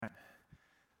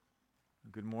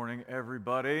Good morning,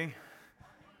 everybody.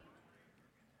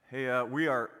 Hey, we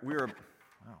are. Wow,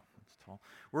 that's tall.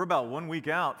 We're about 1 week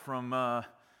out from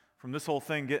this whole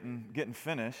thing getting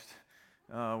finished.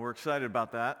 We're excited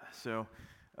about that. So,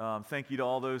 thank you to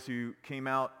all those who came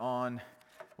out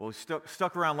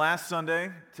stuck around last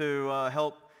Sunday to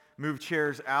help move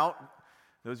chairs out.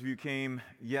 Those of you who came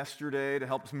yesterday to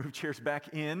help us move chairs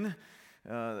back in.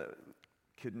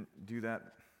 Couldn't do that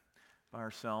by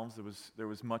ourselves. There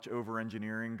was much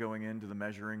over-engineering going into the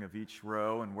measuring of each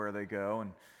row and where they go,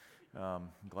 and I'm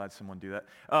glad someone did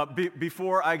that.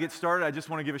 Before I get started, I just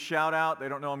want to give a shout-out. They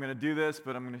don't know I'm going to do this,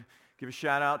 but I'm going to give a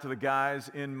shout-out to the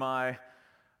guys in my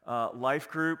life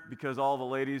group, because all the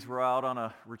ladies were out on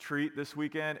a retreat this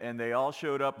weekend, and they all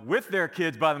showed up with their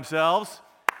kids by themselves.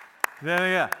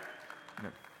 Yeah.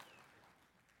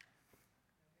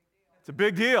 It's a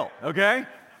big deal, okay?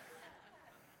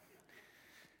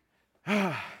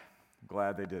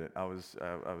 Glad they did it. I was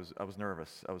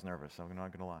nervous. I'm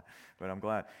not gonna lie, but I'm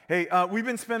glad. Hey, we've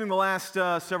been spending the last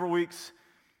several weeks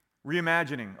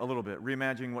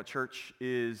reimagining what church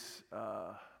is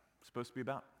supposed to be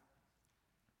about.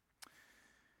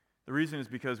 The reason is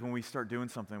because when we start doing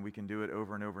something, we can do it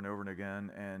over and over and over and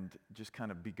again, and just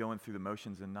kind of be going through the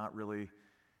motions and not really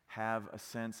have a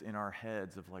sense in our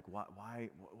heads of like, why,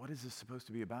 what is this supposed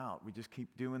to be about? We just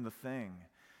keep doing the thing.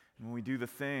 When we do the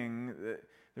thing,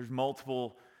 there's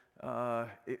multiple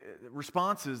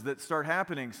responses that start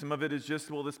happening. Some of it is just,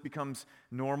 this becomes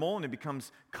normal, and it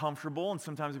becomes comfortable, and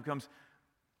sometimes it becomes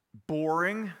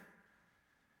boring.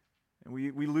 And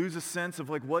we lose a sense of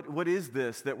like, what is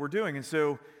this that we're doing? And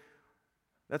so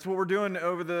that's what we're doing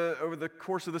over the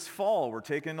course of this fall. We're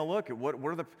taking a look at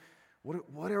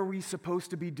what are we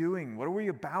supposed to be doing? What are we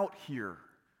about here?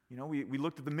 You know, we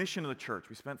looked at the mission of the church.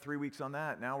 We spent 3 weeks on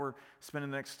that. Now we're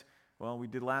spending the next, we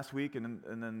did last week and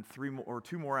then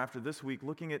 2 more after this week,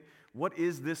 looking at what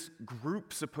is this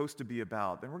group supposed to be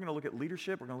about. Then we're going to look at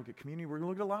leadership. We're going to look at community. We're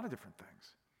going to look at a lot of different things.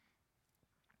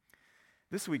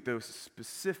 This week, though,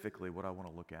 specifically what I want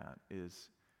to look at is,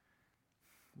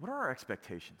 what are our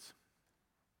expectations?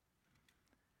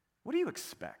 What do you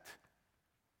expect?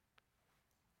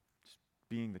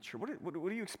 Being the church. What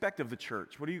do you expect of the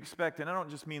church? What do you expect? And I don't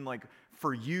just mean like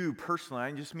for you personally.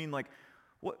 I just mean like,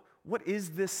 what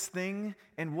is this thing,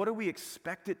 and what do we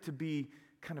expect it to be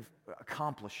kind of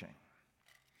accomplishing?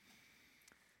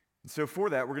 And so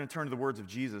for that, we're going to turn to the words of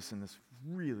Jesus in this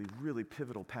really, really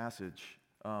pivotal passage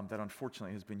that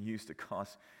unfortunately has been used to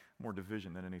cause more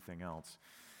division than anything else.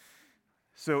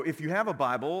 So if you have a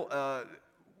Bible,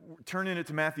 turn in it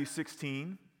to Matthew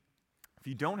 16. If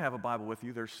you don't have a Bible with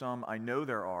you, there's some, I know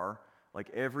there are, like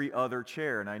every other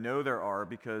chair, and I know there are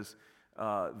because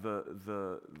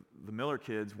the Miller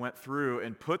kids went through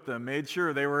and made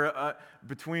sure they were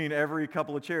between every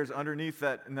couple of chairs underneath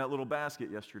in that little basket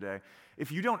yesterday.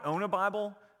 If you don't own a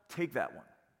Bible, take that one.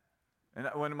 And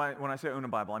when I say own a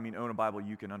Bible, I mean own a Bible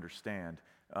you can understand,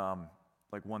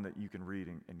 like one that you can read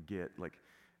and get. Like,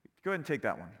 go ahead and take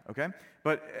that one, okay?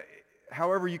 But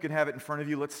however you can have it in front of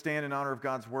you, let's stand in honor of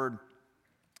God's word.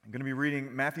 I'm going to be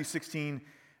reading Matthew 16,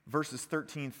 verses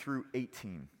 13 through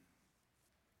 18.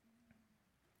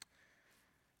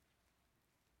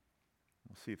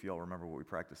 We'll see if you all remember what we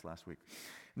practiced last week.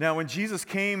 Now, when Jesus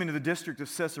came into the district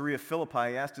of Caesarea Philippi,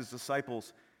 he asked his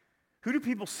disciples, "Who do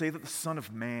people say that the Son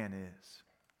of Man is?"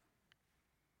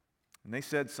 And they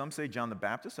said, "Some say John the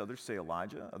Baptist, others say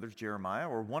Elijah, others Jeremiah,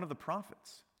 or one of the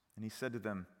prophets." And he said to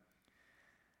them,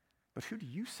 "But who do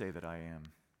you say that I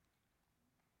am?"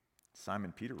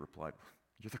 Simon Peter replied,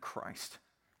 "You're the Christ,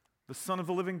 the Son of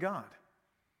the living God."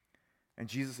 And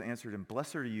Jesus answered him,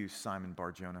 "Blessed are you, Simon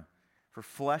Bar-Jonah, for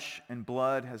flesh and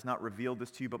blood has not revealed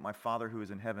this to you, but my Father who is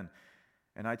in heaven.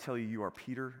 And I tell you, you are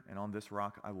Peter, and on this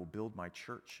rock I will build my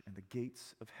church, and the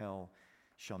gates of hell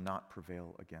shall not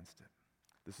prevail against it."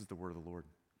 This is the word of the Lord.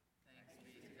 Thanks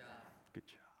be to God. Good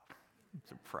job. I'm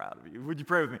so proud of you. Would you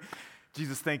pray with me?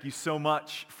 Jesus, thank you so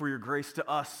much for your grace to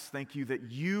us. Thank you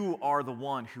that you are the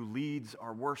one who leads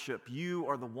our worship. You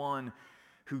are the one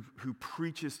who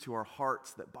preaches to our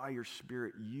hearts that by your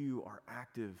Spirit you are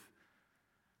active.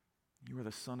 You are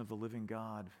the Son of the living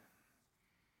God,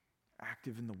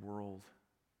 active in the world,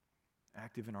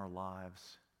 active in our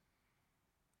lives.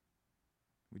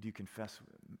 We do confess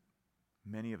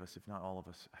many of us, if not all of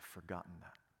us, have forgotten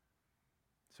that.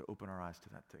 So open our eyes to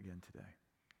that again today,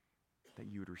 that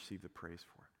you would receive the praise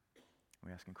for it.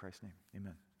 We ask in Christ's name,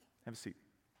 amen. Have a seat.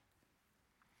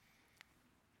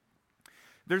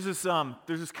 There's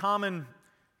this common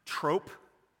trope,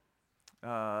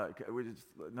 which is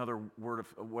another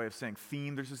way of saying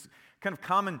theme. There's this kind of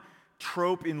common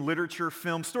trope in literature,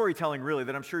 film, storytelling really,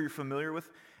 that I'm sure you're familiar with.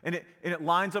 And it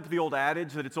lines up with the old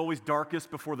adage that it's always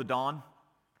darkest before the dawn.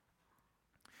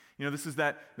 You know, this is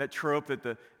that trope that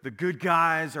the good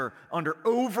guys are under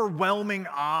overwhelming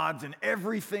odds and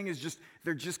everything is just,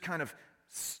 they're just kind of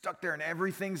stuck there and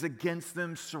everything's against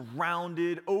them,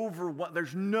 surrounded,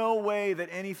 there's no way that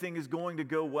anything is going to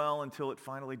go well until it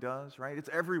finally does, right? It's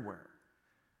everywhere.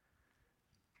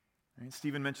 Right?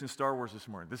 Stephen mentioned Star Wars this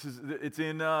morning. It's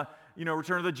in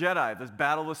Return of the Jedi, this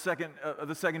battle of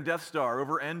the second Death Star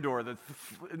over Endor. The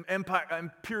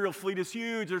Imperial fleet is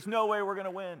huge. There's no way we're going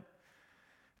to win.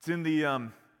 It's in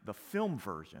the film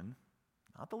version,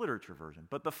 not the literature version,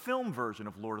 but the film version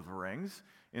of Lord of the Rings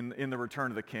in the Return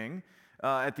of the King.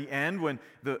 At the end, when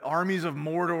the armies of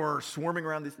Mordor are swarming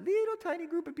around this little tiny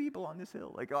group of people on this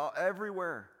hill, like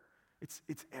everywhere.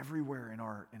 It's everywhere in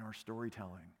our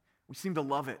storytelling. We seem to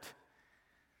love it.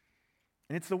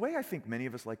 And it's the way I think many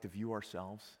of us like to view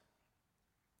ourselves.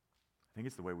 I think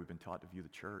it's the way we've been taught to view the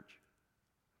church.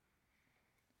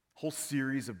 A whole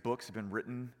series of books have been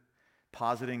written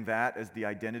positing that as the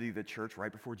identity of the church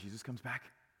right before Jesus comes back,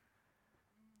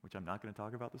 which I'm not going to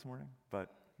talk about this morning, but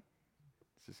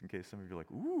it's just in case some of you are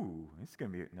like, ooh, it's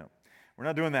going to be, no, we're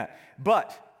not doing that.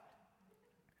 But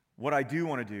what I do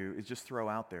want to do is just throw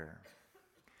out there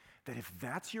that if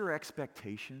that's your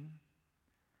expectation,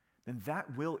 then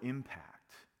that will impact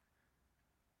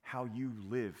how you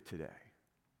live today.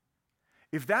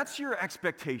 If that's your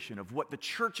expectation of what the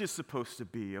church is supposed to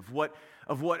be, of what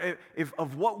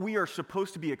we are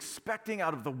supposed to be expecting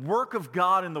out of the work of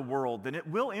God in the world, then it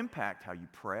will impact how you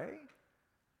pray,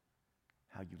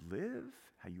 how you live,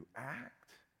 how you act.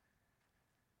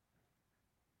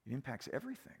 It impacts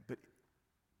everything. But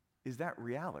is that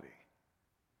reality?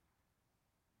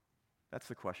 That's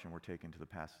the question we're taking to the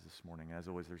passage this morning. As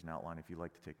always, there's an outline if you'd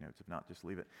like to take notes. If not, just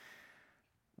leave it.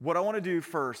 What I want to do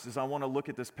first is I want to look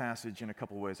at this passage in a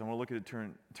couple of ways. I want to look at it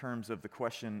in terms of the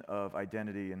question of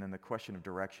identity and then the question of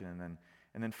direction,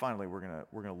 and then finally we're going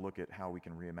to look at how we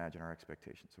can reimagine our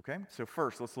expectations, okay? So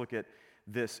first, let's look at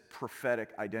this prophetic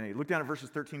identity. Look down at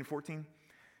verses 13 and 14.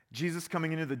 Jesus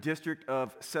coming into the district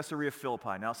of Caesarea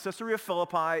Philippi. Now, Caesarea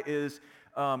Philippi is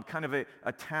kind of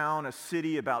a town, a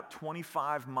city about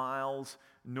 25 miles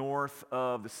north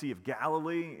of the Sea of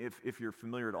Galilee. If you're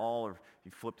familiar at all, or if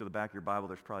you flip to the back of your Bible,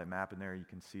 there's probably a map in there. You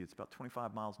can see it's about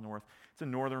 25 miles north. It's a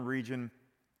northern region.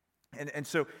 And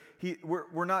so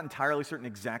we're not entirely certain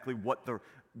exactly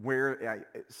where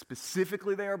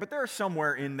specifically they are, but they're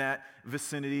somewhere in that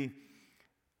vicinity.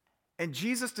 And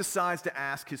Jesus decides to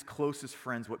ask his closest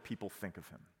friends what people think of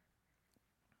him.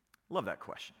 Love that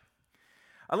question.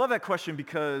 I love that question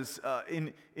because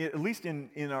at least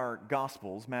in our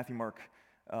Gospels, Matthew, Mark,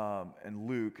 and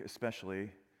Luke especially,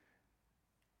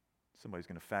 somebody's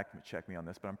going to fact check me on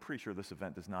this, but I'm pretty sure this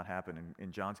event does not happen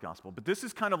in John's Gospel. But this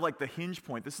is kind of like the hinge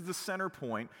point. This is the center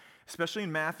point, especially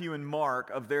in Matthew and Mark,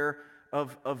 of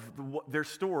their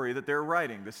story that they're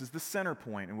writing. This is the center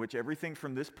point in which everything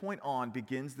from this point on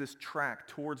begins this track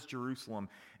towards Jerusalem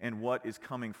and what is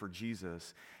coming for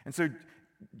Jesus. And so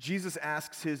Jesus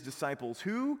asks his disciples,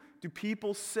 who do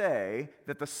people say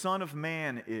that the Son of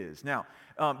Man is? Now,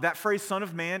 that phrase, Son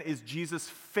of Man, is Jesus'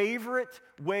 favorite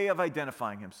way of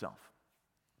identifying himself.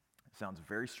 It sounds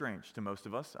very strange to most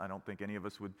of us. I don't think any of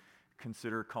us would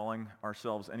consider calling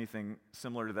ourselves anything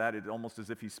similar to that. It's almost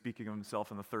as if he's speaking of himself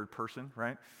in the third person,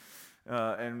 right?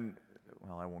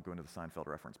 Well, I won't go into the Seinfeld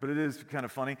reference, but it is kind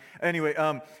of funny. Anyway,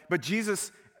 but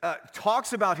Jesus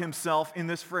talks about himself in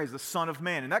this phrase, the Son of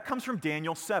Man, and that comes from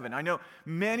Daniel 7. I know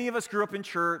many of us grew up in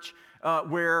church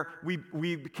where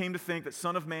we came to think that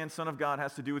Son of Man, Son of God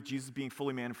has to do with Jesus being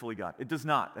fully man and fully God. It does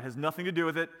not. It has nothing to do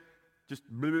with it. Just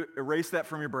erase that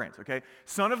from your brains, okay?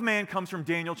 Son of Man comes from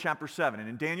Daniel chapter 7. And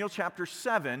in Daniel chapter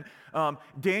 7,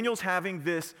 Daniel's having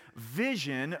this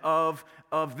vision of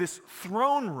this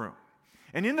throne room.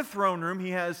 And in the throne room,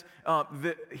 he has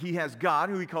God,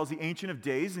 who he calls the Ancient of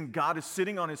Days, and God is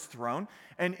sitting on his throne.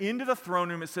 And into the throne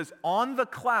room, it says, on the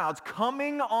clouds,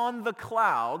 coming on the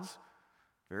clouds.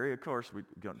 Of course, we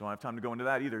don't have time to go into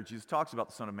that either. Jesus talks about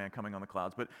the Son of Man coming on the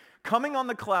clouds. But coming on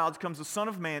the clouds comes the Son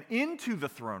of Man into the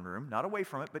throne room, not away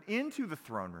from it, but into the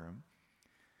throne room.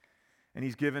 And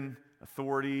he's given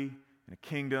authority and a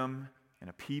kingdom and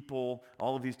a people,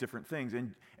 all of these different things.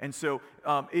 And so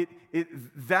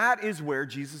that is where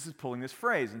Jesus is pulling this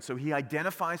phrase. And so he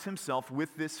identifies himself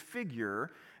with this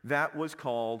figure that was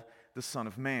called the Son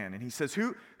of Man. And he says,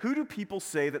 who do people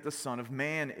say that the Son of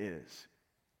Man is?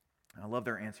 And I love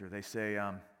their answer. They say,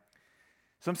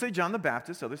 some say John the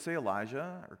Baptist, others say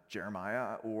Elijah or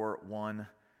Jeremiah or one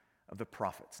of the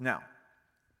prophets. Now,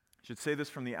 I should say this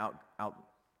from the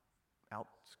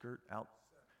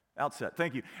Outset,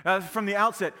 thank you. From the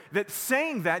outset, that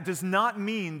saying that does not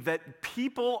mean that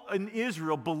people in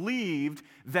Israel believed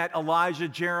that Elijah,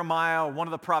 Jeremiah, one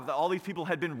of the prophets, that all these people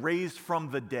had been raised from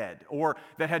the dead or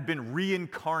that had been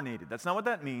reincarnated. That's not what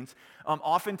that means.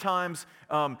 Oftentimes,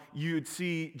 you'd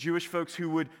see Jewish folks who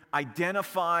would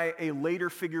identify a later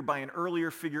figure by an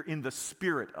earlier figure in the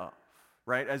spirit of.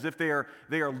 Right, as if they are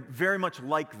very much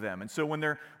like them. And so when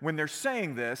they're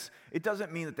saying this, it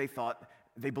doesn't mean that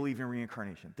they believe in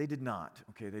reincarnation. They did not.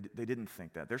 Okay, they didn't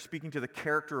think that. They're speaking to the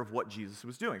character of what Jesus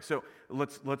was doing. So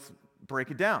let's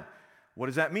break it down. What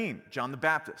does that mean? John the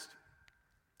Baptist.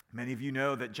 Many of you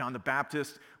know that John the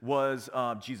Baptist was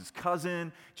Jesus'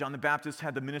 cousin. John the Baptist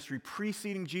had the ministry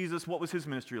preceding Jesus. What was his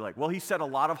ministry like? Well, he said a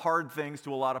lot of hard things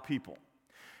to a lot of people.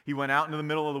 He went out into the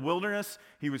middle of the wilderness.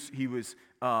 He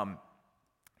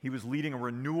was leading a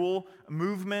renewal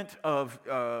movement of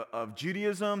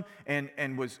Judaism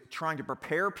and was trying to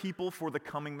prepare people for the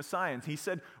coming Messiah. And he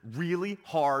said really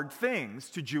hard things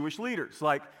to Jewish leaders,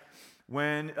 like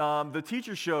when the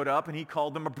teacher showed up and he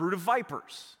called them a brood of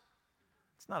vipers.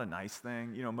 It's not a nice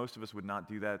thing. You know, most of us would not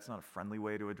do that. It's not a friendly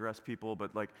way to address people,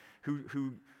 but like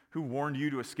who warned you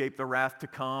to escape the wrath to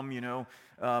come, you know?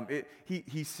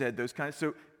 He said those kinds.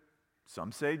 So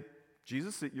some say,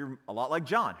 Jesus, that you're a lot like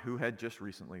John, who had just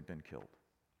recently been killed.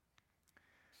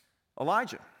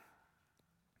 Elijah.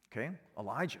 Okay,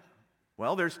 Elijah.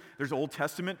 Well, there's Old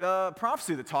Testament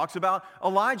prophecy that talks about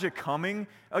Elijah coming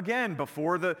again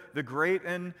before the great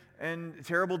and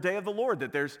terrible day of the Lord,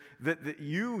 that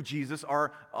you, Jesus,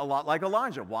 are a lot like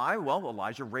Elijah. Why? Well,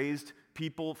 Elijah raised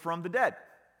people from the dead.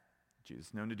 Jesus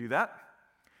is known to do that.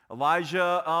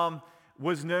 Elijah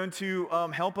was known to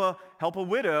help a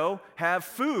widow have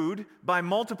food by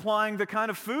multiplying the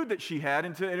kind of food that she had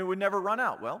and it would never run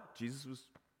out. Well, Jesus was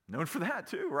known for that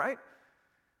too, right?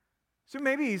 So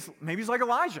maybe he's like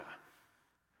Elijah.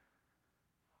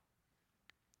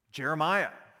 Jeremiah.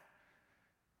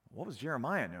 What was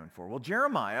Jeremiah known for? Well,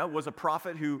 Jeremiah was a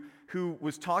prophet who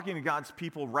was talking to God's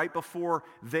people right before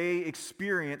they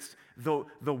experienced the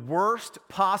worst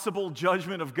possible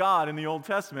judgment of God in the Old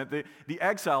Testament, the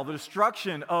exile, the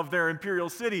destruction of their imperial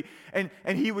city. And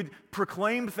he would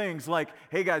proclaim things like,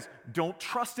 hey guys, don't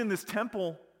trust in this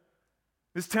temple.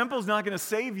 This temple is not going to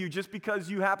save you just because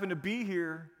you happen to be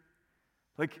here.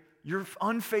 Like, you're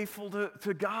unfaithful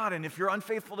to God, and if you're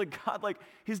unfaithful to God, like,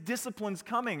 his discipline's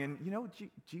coming. And, you know,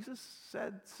 Jesus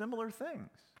said similar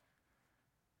things.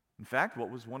 In fact,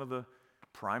 what was one of the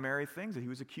primary things that he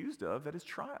was accused of at his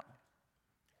trial?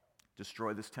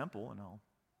 Destroy this temple, and I'll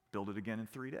build it again in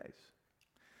 3 days.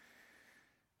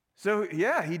 So,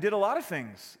 yeah, he did a lot of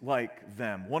things like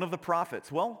them. One of the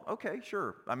prophets, well, okay,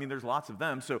 sure. I mean, there's lots of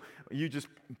them, so you just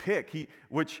pick.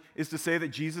 Which is to say that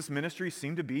Jesus' ministry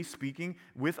seemed to be speaking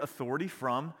with authority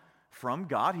from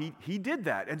God. He did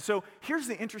that. And so here's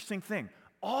the interesting thing.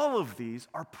 All of these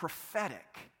are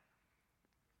prophetic,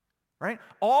 right?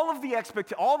 All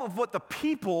of what the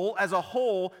people as a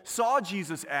whole saw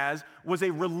Jesus as was a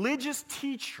religious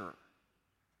teacher.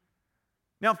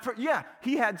 Now,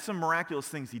 he had some miraculous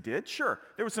things he did. Sure,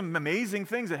 there were some amazing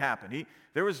things that happened.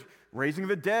 There was raising of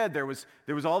the dead. There was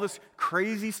all this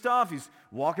crazy stuff. He's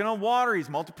walking on water.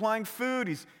 He's multiplying food.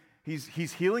 He's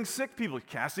healing sick people. He's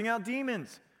casting out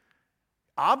demons.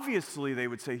 Obviously, they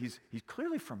would say he's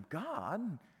clearly from God,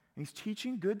 and he's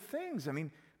teaching good things. I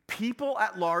mean, people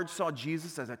at large saw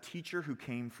Jesus as a teacher who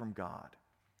came from God.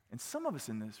 And some of us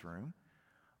in this room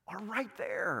are right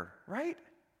there, right?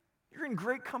 You're in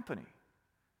great company.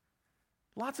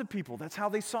 Lots of people, that's how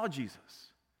they saw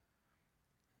Jesus.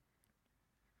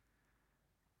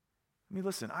 I mean,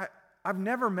 listen, I've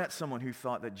never met someone who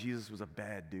thought that Jesus was a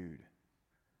bad dude.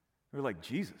 They were like,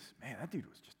 Jesus, man, that dude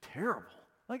was just terrible.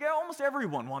 Like, almost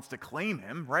everyone wants to claim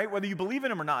him, right? Whether you believe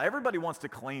in him or not, everybody wants to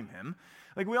claim him.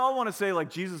 Like, we all want to say, like,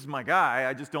 Jesus is my guy,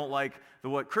 I just don't like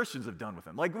what Christians have done with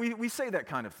him. Like, we say that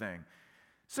kind of thing.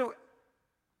 So,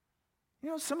 you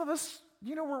know, some of us,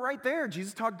 you know, we're right there.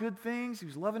 Jesus taught good things. He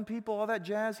was loving people, all that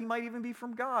jazz. He might even be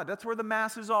from God. That's where the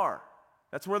masses are.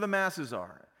 That's where the masses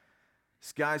are.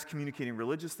 This guy's communicating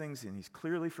religious things, and he's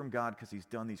clearly from God because he's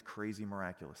done these crazy,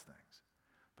 miraculous things.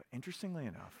 But interestingly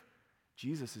enough,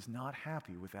 Jesus is not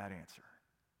happy with that answer.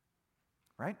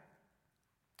 Right?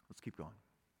 Let's keep going.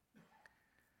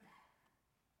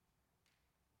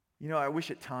 You know, I wish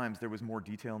at times there was more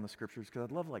detail in the scriptures because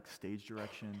I'd love like stage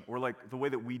direction or like the way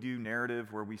that we do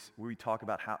narrative where we talk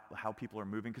about how people are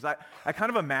moving. Because I kind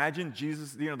of imagine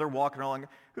Jesus, you know, they're walking along,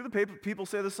 who the people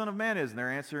say the Son of Man is? And they're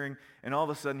answering, and all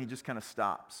of a sudden he just kind of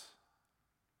stops.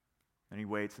 And he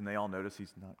waits, and they all notice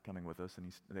he's not coming with us,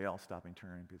 and they all stop and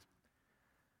turn.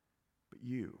 But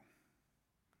you,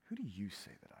 who do you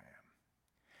say that I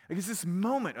am? Like, it's this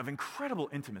moment of incredible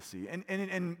intimacy and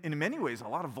in many ways a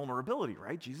lot of vulnerability,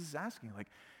 right? Jesus is asking, like,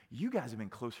 you guys have been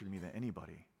closer to me than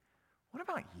anybody. What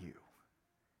about you?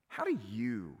 How do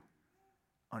you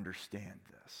understand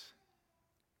this?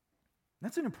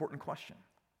 That's an important question.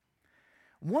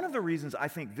 One of the reasons I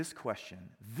think this question,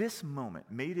 this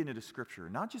moment, made it into Scripture,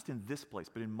 not just in this place,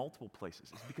 but in multiple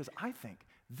places, is because I think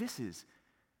this is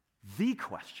the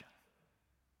question.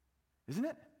 Isn't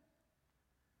it?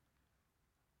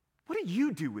 What do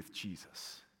you do with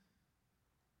Jesus?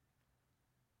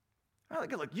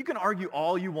 Look, you can argue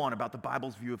all you want about the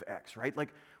Bible's view of X, right?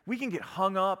 Like, we can get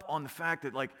hung up on the fact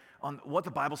that, like, on what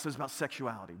the Bible says about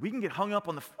sexuality. We can get hung up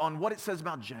on what it says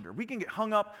about gender. We can get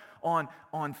hung up on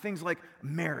things like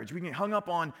marriage. We can get hung up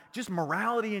on just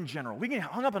morality in general. We can get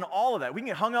hung up on all of that. We can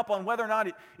get hung up on whether or not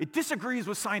it disagrees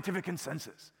with scientific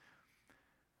consensus.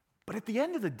 But at the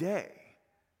end of the day,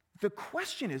 the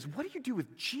question is, what do you do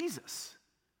with Jesus?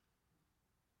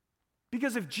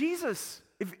 Because if Jesus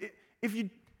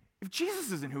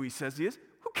isn't who he says he is,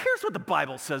 who cares what the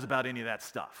Bible says about any of that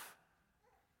stuff?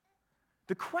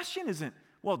 The question isn't,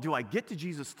 well, do I get to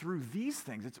Jesus through these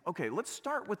things? It's, okay, let's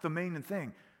start with the main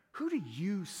thing. Who do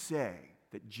you say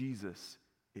that Jesus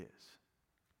is?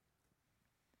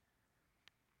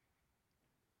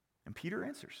 And Peter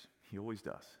answers. He always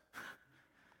does.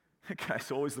 That guy's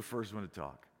always the first one to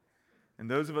talk. And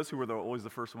those of us who are always the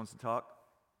first ones to talk,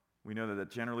 we know that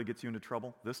generally gets you into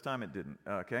trouble. This time it didn't,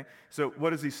 okay? So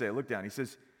what does he say? Look down. He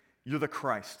says, you're the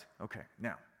Christ. Okay,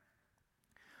 now,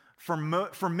 for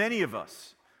many of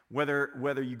us,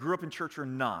 whether you grew up in church or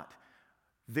not,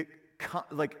 the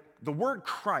word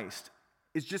Christ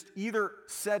is just either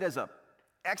said as a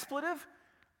expletive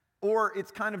or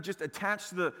it's kind of just attached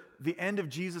to the end of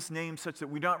Jesus' name such that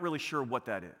we're not really sure what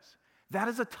that is. That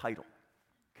is a title,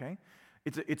 okay?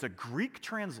 It's a Greek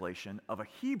translation of a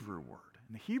Hebrew word.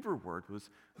 And the Hebrew word was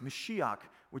Mashiach,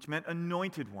 which meant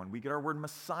anointed one. We get our word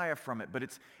Messiah from it, but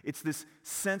it's this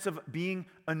sense of being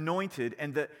anointed.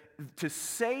 And to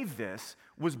say this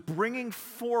was bringing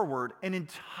forward an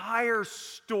entire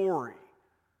story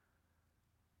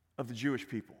of the Jewish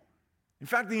people. In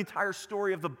fact, the entire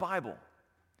story of the Bible.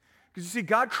 Because you see,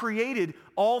 God created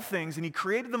all things, and he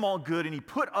created them all good, and he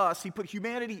put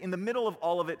humanity in the middle of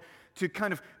all of it to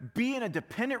kind of be in a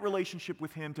dependent relationship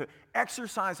with him, to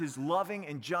exercise his loving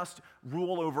and just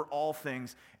rule over all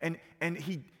things. And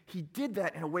he did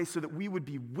that in a way so that we would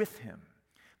be with him.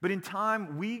 But in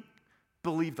time, we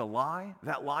believed a lie,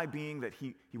 that lie being that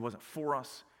he wasn't for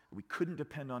us, that we couldn't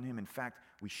depend on him. In fact,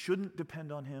 we shouldn't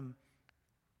depend on him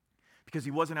because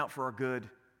he wasn't out for our good.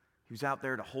 He was out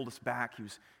there to hold us back. He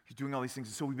was doing all these things.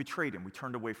 And so we betrayed him. We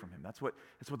turned away from him. That's what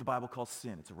the Bible calls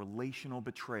sin. It's a relational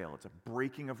betrayal. It's a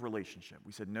breaking of relationship.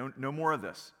 We said, no more of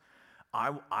this.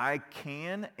 I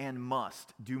can and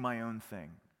must do my own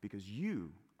thing because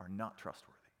you are not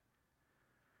trustworthy.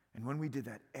 And when we did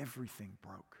that, everything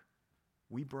broke.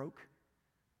 We broke,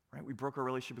 right? We broke our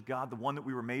relationship with God, the one that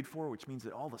we were made for, which means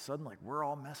that all of a sudden, like, we're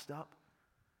all messed up.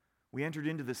 We entered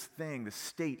into this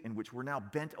state in which we're now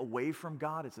bent away from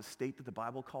God. It's a state that the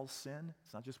Bible calls sin.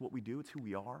 It's not just what we do, it's who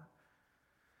we are.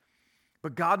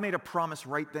 But God made a promise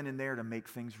right then and there to make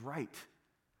things right.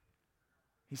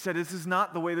 He said, this is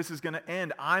not the way this is going to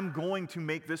end. I'm going to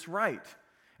make this right.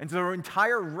 And so the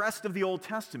entire rest of the Old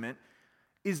Testament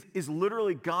is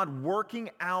literally God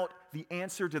working out the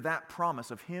answer to that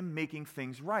promise of him making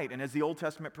things right. And as the Old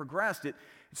Testament progressed, it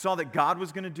saw that God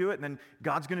was going to do it, and then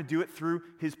God's going to do it through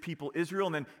his people Israel,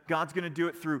 and then God's going to do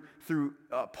it through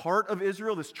part of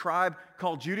Israel, this tribe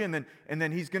called Judah, and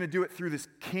then he's going to do it through this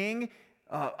king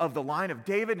of the line of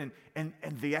David, and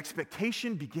the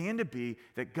expectation began to be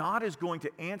that God is going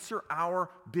to answer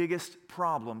our biggest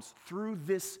problems through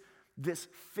this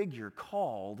figure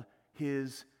called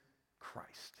his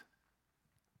Christ.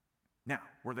 Now,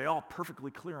 were they all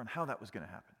perfectly clear on how that was going to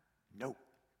happen? No.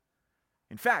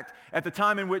 In fact, at the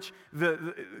time in which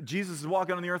Jesus is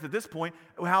walking on the earth at this point,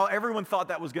 how everyone thought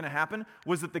that was going to happen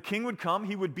was that the king would come,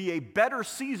 he would be a better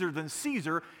Caesar than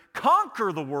Caesar,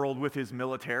 conquer the world with his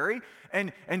military,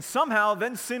 and somehow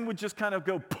then sin would just kind of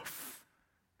go poof.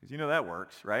 Because you know that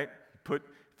works, right? Put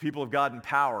people of God in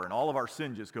power, and all of our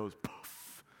sin just goes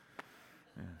poof.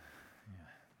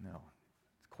 No,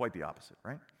 it's quite the opposite,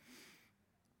 right?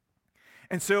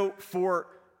 And so for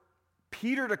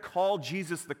Peter to call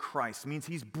Jesus the Christ means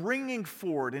he's bringing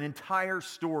forward an entire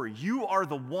story. You are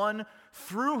the one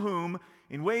through whom,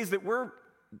 in ways that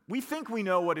we think we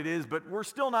know what it is, but we're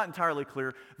still not entirely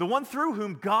clear, the one through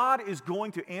whom God is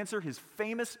going to answer his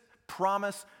famous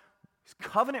promise, his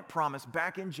covenant promise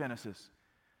back in Genesis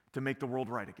to make the world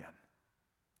right again.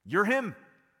 You're him.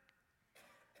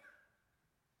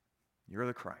 You're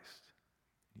the Christ.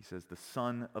 He says, the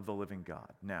Son of the living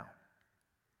God. Now,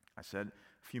 I said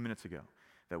a few minutes ago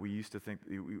that we used to think,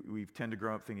 we tend to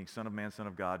grow up thinking Son of Man, Son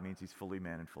of God means he's fully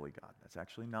man and fully God. That's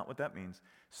actually not what that means.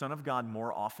 Son of God,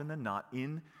 more often than not,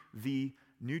 in the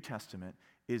New Testament,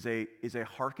 is a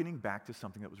hearkening back to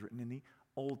something that was written in the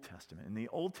Old Testament. In the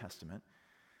Old Testament,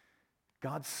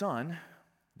 God's Son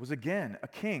was again a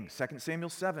king. 2 Samuel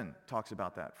 7 talks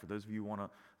about that. For those of you who want to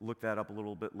look that up a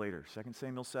little bit later. 2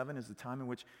 Samuel 7 is the time in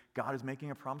which God is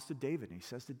making a promise to David. And he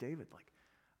says to David,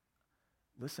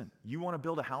 listen, you want to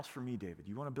build a house for me, David?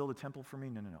 You want to build a temple for me?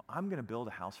 No. I'm going to build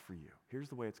a house for you. Here's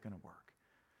the way it's going to work.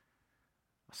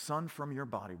 A son from your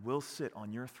body will sit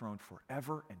on your throne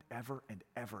forever and ever and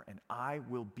ever, and I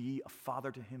will be a father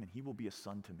to him, and he will be a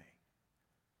son to me.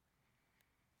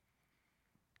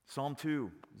 Psalm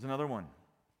 2 is another one,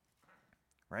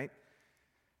 right?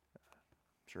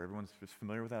 I'm sure everyone's just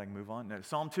familiar with that. I can move on. No,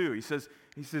 Psalm 2, he says,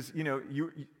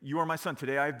 you are my son.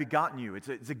 Today I have begotten you.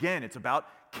 It's about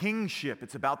kingship.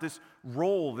 It's about this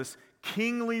role, this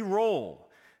kingly role.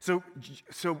 So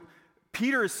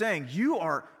Peter is saying,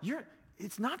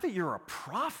 it's not that you're a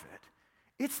prophet.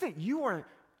 It's that you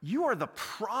are the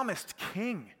promised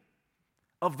king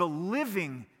of the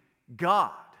living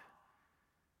God.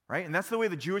 Right? And that's the way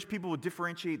the Jewish people would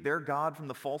differentiate their God from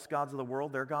the false gods of the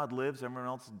world. Their God lives, everyone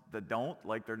else that don't,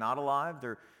 they're not alive.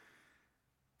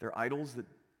 They're idols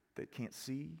that can't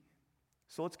see.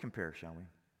 So let's compare, shall we?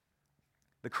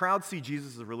 The crowd see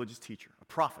Jesus as a religious teacher, a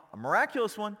prophet, a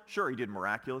miraculous one. Sure, he did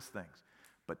miraculous things,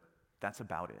 but that's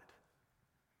about it.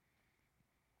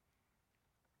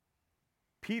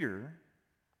 Peter,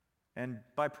 and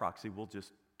by proxy, we'll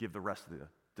just give the rest of the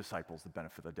disciples the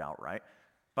benefit of the doubt, right?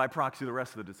 By proxy, the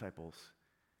rest of the disciples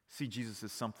see Jesus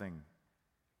as something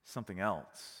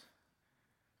else,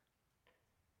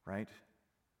 right?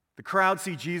 The crowd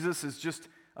see Jesus as just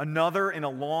another in a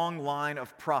long line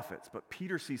of prophets, but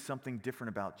Peter sees something different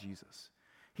about Jesus.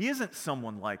 He isn't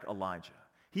someone like Elijah.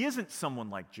 He isn't someone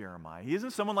like Jeremiah. He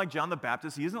isn't someone like John the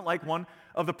Baptist. He isn't like one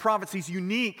of the prophets. He's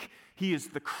unique. He is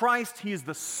the Christ. He is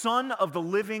the Son of the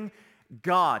living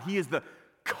God. He is the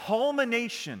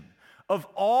culmination of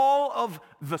all of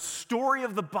the story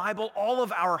of the Bible, all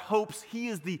of our hopes. He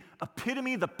is the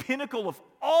epitome, the pinnacle of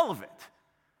all of it.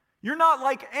 You're not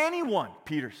like anyone,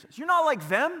 Peter says. You're not like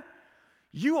them.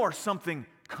 You are something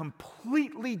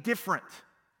completely different.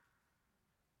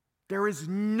 There is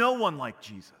no one like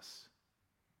Jesus.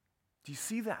 Do you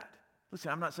see that? Listen,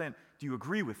 I'm not saying, do you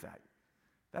agree with that?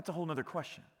 That's a whole other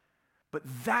question. But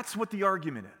that's what the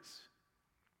argument is.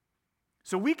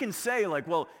 So we can say,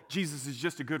 well, Jesus is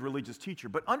just a good religious teacher,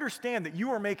 but understand that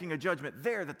you are making a judgment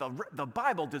there that the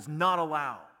Bible does not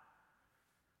allow.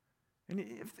 And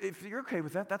if you're okay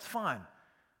with that, that's fine.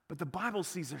 But the Bible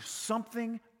sees there's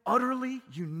something utterly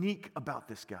unique about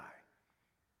this guy.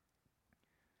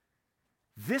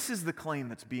 This is the claim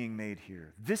that's being made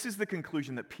here. This is the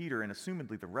conclusion that Peter and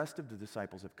assumedly the rest of the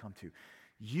disciples have come to.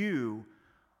 You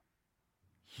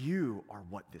are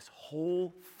what this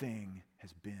whole thing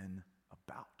has been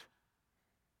about.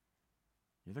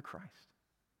 You're the Christ.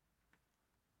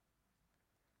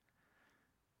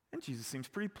 And Jesus seems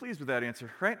pretty pleased with that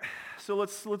answer, right? So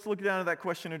let's look down at that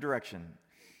question of direction.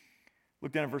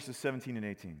 Look down at verses 17 and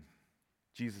 18.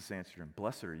 Jesus answered him,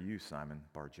 "Blessed are you, Simon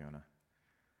Bar-Jonah,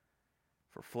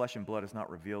 for flesh and blood has not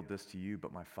revealed this to you,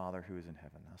 but my Father who is in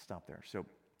heaven." I'll stop there. So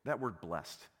that word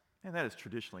blessed, and that is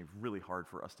traditionally really hard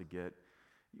for us to get.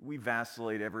 We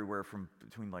vacillate everywhere from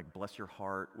between bless your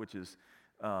heart, which is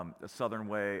a southern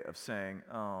way of saying,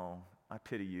 oh, I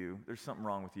pity you. There's something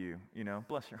wrong with you,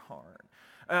 bless your heart.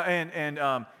 And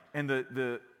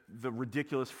the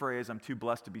ridiculous phrase, I'm too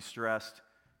blessed to be stressed.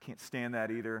 Can't stand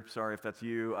that either. Sorry if that's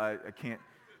you. I can't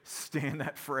stand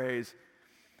that phrase.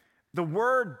 The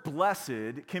word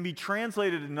blessed can be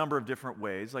translated a number of different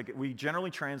ways. We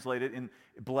generally translate it in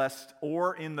blessed,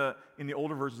 or in the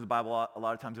older versions of the Bible, a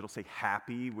lot of times it'll say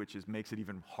happy, which makes it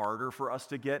even harder for us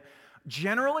to get.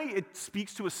 Generally, it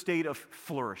speaks to a state of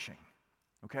flourishing,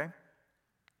 okay?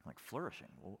 Flourishing,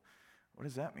 well, what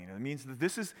does that mean? It means that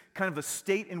this is kind of the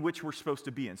state in which we're supposed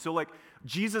to be in. So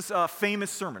Jesus' famous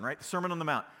sermon, right? The Sermon on the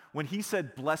Mount. When he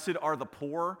said, blessed are the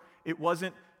poor, it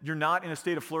wasn't, you're not in a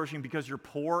state of flourishing because you're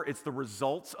poor. It's the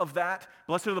results of that.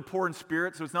 Blessed are the poor in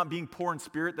spirit. So it's not being poor in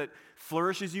spirit that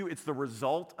flourishes you. It's the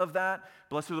result of that.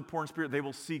 Blessed are the poor in spirit. They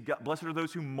will see God. Blessed are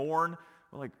those who mourn.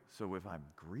 Well, so if I'm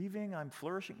grieving, I'm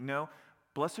flourishing? No.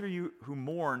 Blessed are you who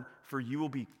mourn, for you will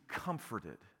be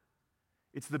comforted.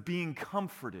 It's the being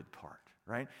comforted part,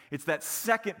 right? It's that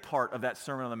second part of that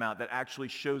Sermon on the Mount that actually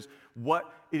shows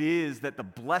what it is that the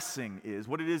blessing is,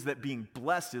 what it is that being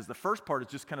blessed is. The first part is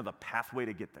just kind of the pathway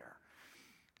to get there.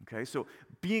 Okay, so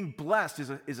being blessed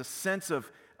is a sense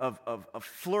of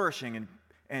flourishing.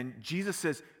 And Jesus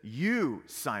says, you,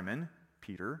 Simon,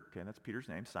 Peter, okay, that's Peter's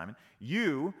name, Simon.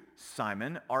 You,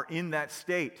 Simon, are in that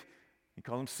state. He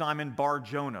called him Simon Bar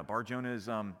Jonah. Bar Jonah is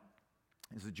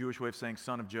the Jewish way of saying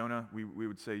son of Jonah. We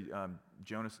would say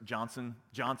Johnson,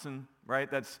 right?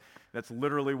 That's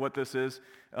literally what this is.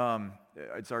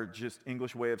 It's our just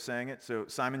English way of saying it. So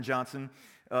Simon Johnson,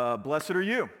 blessed are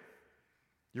you.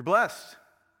 You're blessed.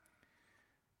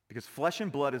 Because flesh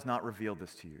and blood has not revealed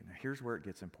this to you. Now here's where it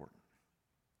gets important.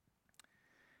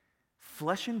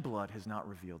 Flesh and blood has not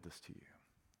revealed this to you.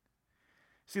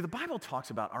 See, the Bible talks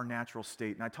about our natural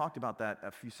state, and I talked about that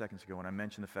a few seconds ago when I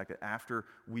mentioned the fact that after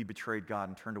we betrayed God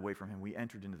and turned away from Him, we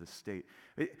entered into this state.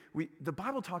 The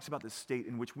Bible talks about this state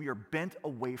in which we are bent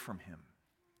away from Him,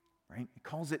 right?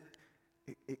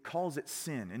 It calls it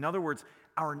sin. In other words,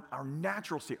 our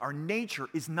natural state, our nature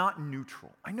is not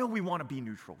neutral. I know we want to be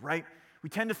neutral, right? We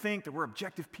tend to think that we're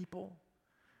objective people.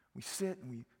 We sit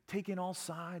and we take in all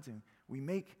sides and we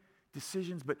make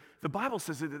decisions, but the Bible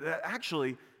says that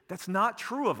actually that's not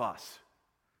true of us.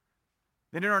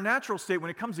 That in our natural state, when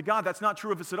it comes to God, that's not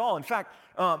true of us at all. In fact,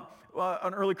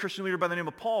 an early Christian leader by the name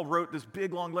of Paul wrote this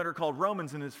big, long letter called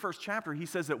Romans. In his first chapter, he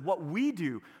says that what we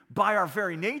do by our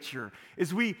very nature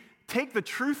is we take the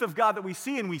truth of God that we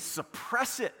see and we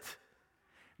suppress it.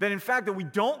 That in fact, that we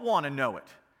don't want to know it.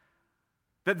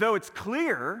 That though it's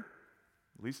clear,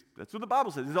 at least that's what the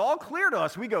Bible says, it's all clear to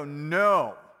us, we go,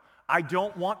 no, I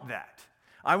don't want that.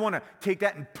 I want to take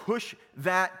that and push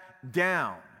that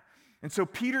down. And so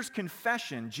Peter's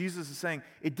confession, Jesus is saying,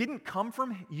 it didn't come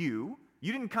from you.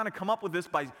 You didn't kind of come up with this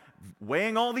by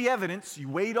weighing all the evidence. You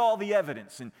weighed all the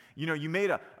evidence, and you made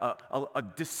a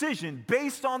decision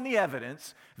based on the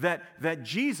evidence that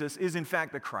Jesus is in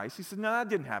fact the Christ. He said, no, that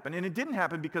didn't happen. And it didn't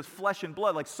happen because flesh and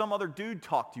blood, like some other dude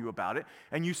talked to you about it,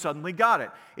 and you suddenly got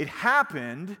it. It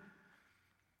happened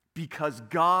because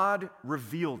God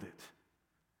revealed it.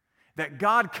 That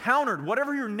God countered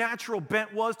whatever your natural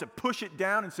bent was to push it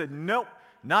down and said, nope,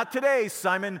 not today,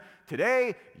 Simon.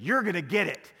 Today, you're going to get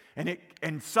it.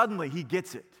 And suddenly he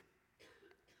gets it.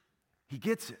 He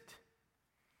gets it.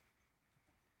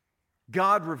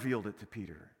 God revealed it to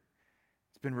Peter.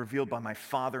 It's been revealed by my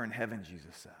Father in heaven,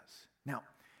 Jesus says. Now,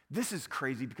 this is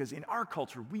crazy because in our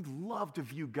culture, we love to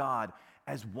view God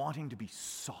as wanting to be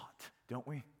sought, don't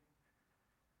we?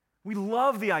 We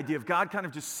love the idea of God kind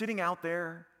of just sitting out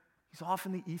there. He's off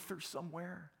in the ether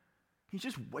somewhere. He's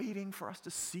just waiting for us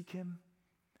to seek Him.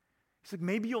 He's like,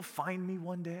 maybe you'll find me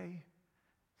one day.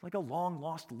 It's like a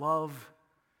long-lost love.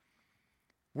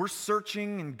 We're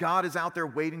searching, and God is out there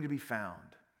waiting to be found.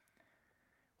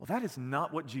 Well, that is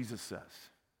not what Jesus says,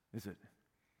 is it?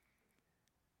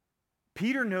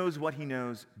 Peter knows what he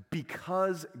knows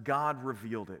because God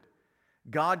revealed it.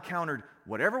 God countered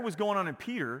whatever was going on in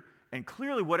Peter, and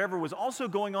clearly whatever was also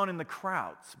going on in the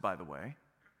crowds, by the way.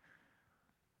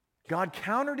 God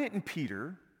countered it in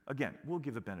Peter. Again, we'll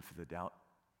give the benefit of the doubt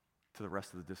to the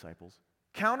rest of the disciples.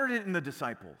 Countered it in the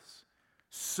disciples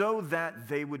so that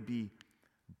they would be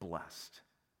blessed.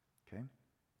 Okay?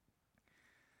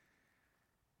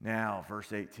 Now,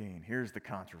 verse 18. Here's the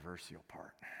controversial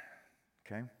part.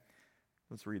 Okay?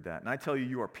 Let's read that. And I tell you,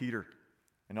 you are Peter,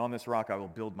 and on this rock I will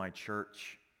build my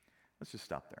church. Let's just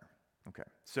stop there. Okay,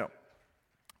 so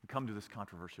we come to this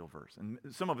controversial verse. And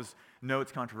some of us know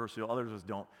it's controversial, others of us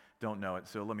don't know it.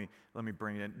 So let me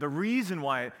bring it in. The reason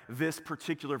why this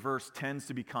particular verse tends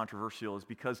to be controversial is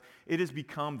because it has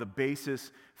become the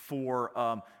basis for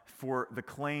the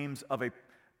claims of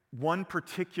one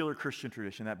particular Christian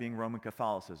tradition, that being Roman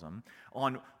Catholicism,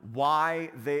 on why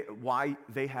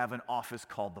they have an office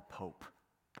called the Pope.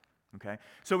 Okay?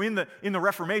 So in the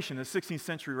Reformation, the 16th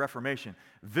century Reformation,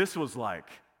 this was like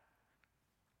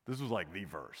the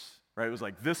verse, right? It was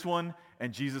like this one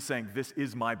and Jesus saying, "This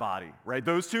is my body," right?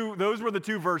 Those were the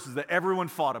two verses that everyone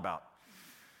fought about.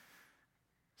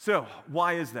 So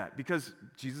why is that? Because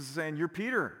Jesus is saying, "You're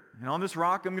Peter, and on this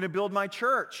rock I'm going to build my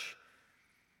church,"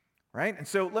 right? And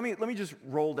so let me just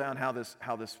roll down how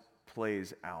this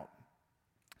plays out.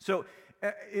 So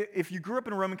if you grew up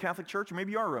in a Roman Catholic church, or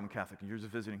maybe you are a Roman Catholic and you're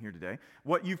just visiting here today,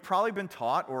 what you've probably been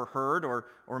taught or heard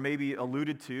or maybe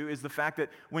alluded to is the fact that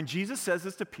when Jesus says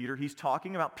this to Peter, he's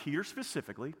talking about Peter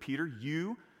specifically. Peter,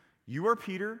 you are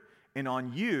Peter, and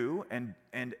on you and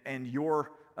your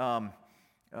not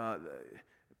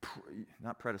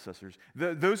predecessors,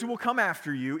 those who will come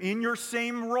after you in your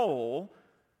same role,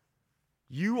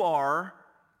 you are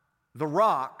the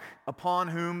rock upon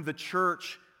whom the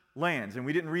church lands. And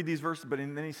we didn't read these verses, but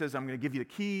then he says, I'm going to give you the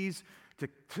keys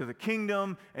to the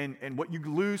kingdom, and what you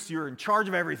loose, you're in charge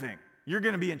of everything. You're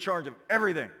going to be in charge of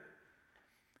everything.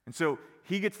 And so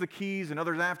he gets the keys, and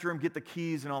others after him get the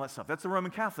keys and all that stuff. That's the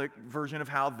Roman Catholic version of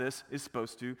how this is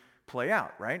supposed to play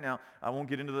out, right? Now, I won't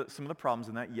get into some of the problems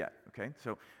in that yet, okay?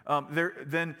 So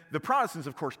then the Protestants,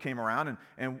 of course, came around,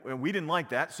 and we didn't like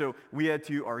that, so we had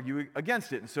to argue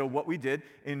against it. And so what we did,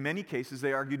 in many cases,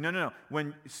 they argued, no.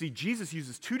 See, Jesus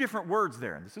uses two different words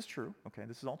there, and this is true, okay?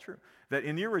 This is all true. That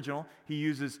in the original, he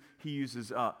uses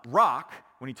rock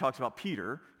when he talks about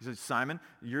Peter. He says, Simon,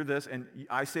 you're this, and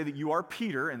I say that you are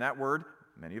Peter, and that word,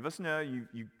 many of us know,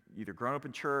 you either grown up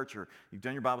in church or you've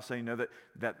done your Bible study, you know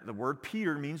that the word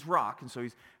Peter means rock. And so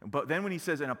but then when he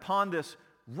says, and upon this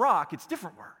rock, it's a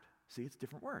different word. See, it's a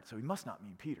different word. So he must not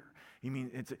mean Peter. He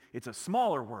means it's a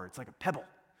smaller word. It's like a pebble.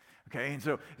 Okay, and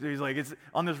so he's like, it's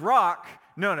on this rock.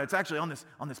 No, it's actually on this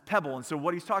pebble. And so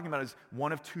what he's talking about is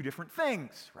one of two different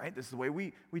things, right? This is the way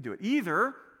we do it.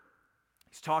 Either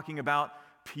he's talking about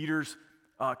Peter's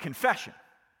confession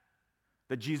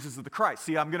that Jesus is the Christ.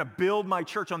 See, I'm going to build my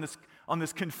church on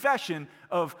this confession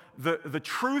of the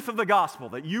truth of the gospel,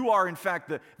 that you are, in fact,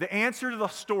 the answer to the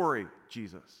story,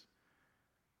 Jesus.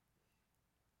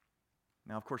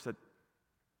 Now, of course, that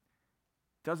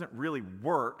doesn't really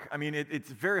work. I mean,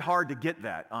 it's very hard to get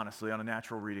that, honestly, on a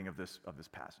natural reading of this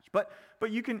passage. But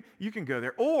you can go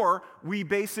there. Or we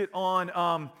base it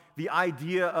on the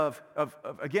idea of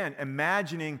again,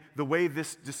 imagining the way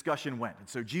this discussion went. And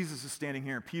so Jesus is standing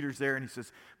here, and Peter's there, and he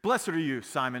says, "Blessed are you,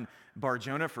 Simon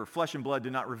Bar-Jonah, for flesh and blood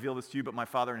did not reveal this to you, but my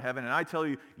Father in heaven. And I tell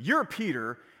you, you're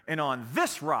Peter, and on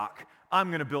this rock I'm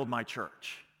going to build my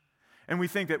church." And we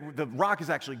think that the rock is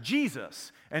actually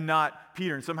Jesus and not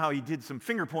Peter. And somehow he did some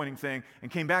finger-pointing thing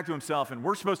and came back to himself, and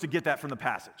we're supposed to get that from the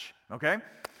passage, okay?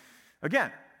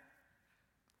 Again,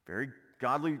 very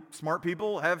godly, smart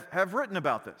people have written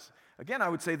about this. Again, I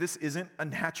would say this isn't a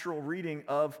natural reading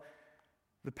of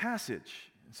the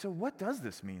passage. So what does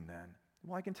this mean then?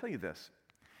 Well, I can tell you this.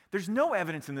 There's no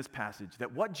evidence in this passage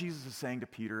that what Jesus is saying to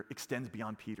Peter extends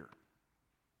beyond Peter.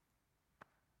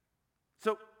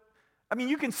 So, I mean,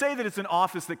 you can say that it's an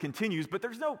office that continues, but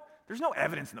there's no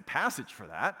evidence in the passage for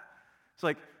that. It's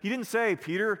like, he didn't say,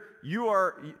 Peter,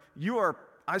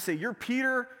 I say, you're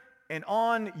Peter, and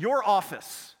on your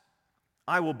office,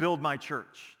 I will build my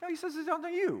church. No, he says it's on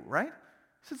you, right?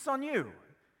 He says it's on you.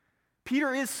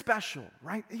 Peter is special,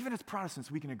 right? Even as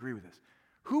Protestants, we can agree with this.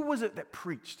 Who was it that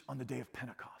preached on the day of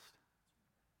Pentecost?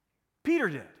 Peter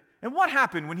did. And what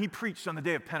happened when he preached on the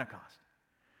day of Pentecost?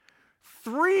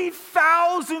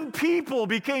 3,000 people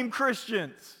became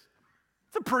Christians.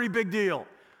 It's a pretty big deal.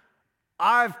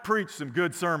 I've preached some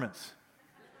good sermons.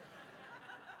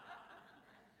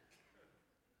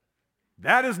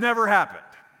 That has never happened.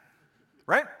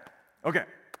 Right? Okay.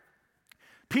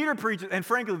 Peter preaches, and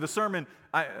frankly, the sermon,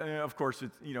 of course,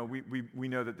 it's, we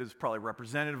know that this is probably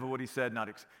representative of what he said,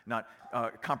 not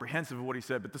comprehensive of what he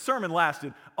said, but the sermon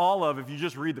lasted all of, if you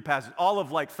just read the passage, all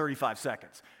of like 35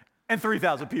 seconds. And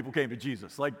 3,000 people came to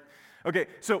Jesus. Okay,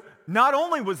 so not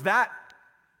only was that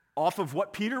off of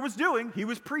what Peter was doing, he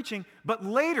was preaching, but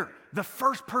later, the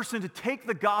first person to take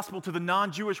the gospel to the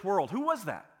non-Jewish world, who was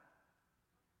that?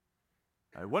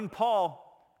 It wasn't Paul.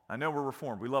 I know we're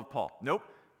Reformed. We love Paul. Nope.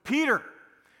 Peter.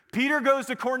 Peter goes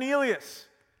to Cornelius.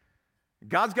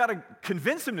 God's got to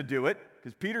convince him to do it,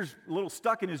 because Peter's a little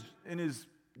stuck in his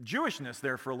Jewishness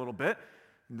there for a little bit.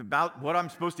 About what I'm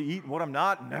supposed to eat and what I'm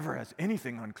not. Never has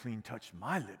anything unclean touched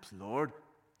my lips, Lord.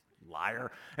 Liar.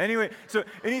 Anyway, so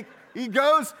and he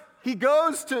goes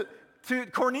to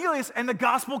Cornelius, and the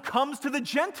gospel comes to the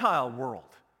Gentile world.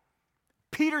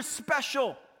 Peter's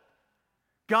special.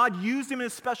 God used him in a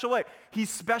special way. He's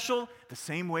special the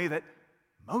same way that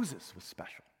Moses was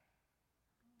special.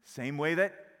 Same way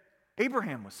that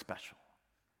Abraham was special.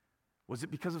 Was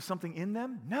it because of something in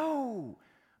them? No.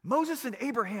 Moses and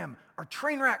Abraham are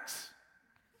train wrecks.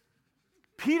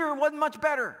 Peter wasn't much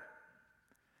better.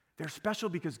 They're special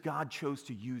because God chose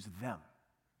to use them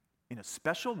in a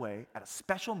special way, at a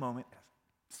special moment, at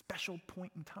a special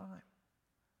point in time.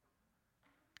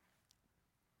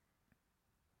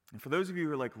 And for those of you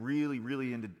who are like really,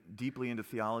 really deeply into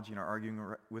theology and are arguing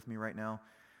with me right now,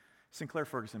 Sinclair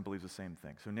Ferguson believes the same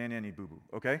thing. So nanny boo-boo,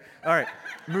 okay? All right,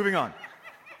 moving on.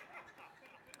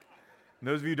 And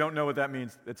those of you who don't know what that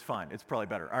means, it's fine. It's probably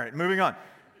better. All right, moving on.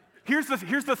 Here's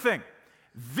the thing.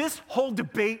 This whole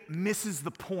debate misses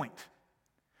the point.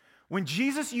 When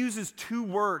Jesus uses two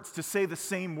words to say the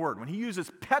same word, when he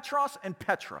uses Petros and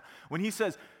Petra, when he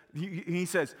says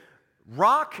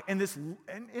rock and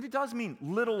it does mean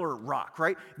littler rock,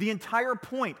 right? The entire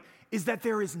point is that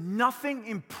there is nothing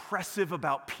impressive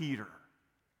about Peter.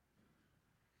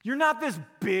 You're not this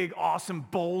big, awesome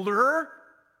boulder.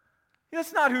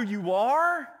 That's not who you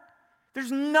are.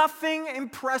 There's nothing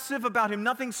impressive about him,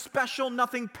 nothing special,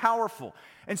 nothing powerful.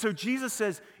 And so Jesus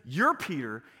says, you're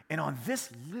Peter, and on this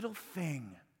little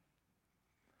thing,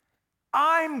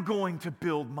 I'm going to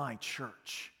build my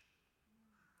church.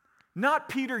 Not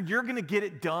Peter, you're going to get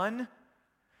it done.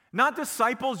 Not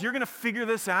disciples, you're going to figure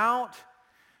this out.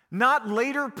 Not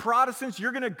later Protestants,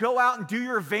 you're going to go out and do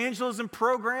your evangelism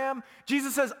program.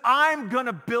 Jesus says, I'm going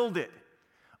to build it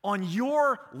on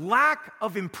your lack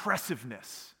of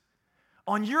impressiveness,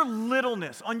 on your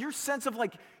littleness, on your sense of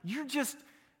like,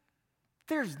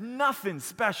 there's nothing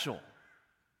special.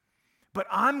 But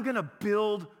I'm going to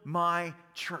build my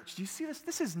church. Do you see this?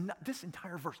 This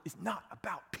entire verse is not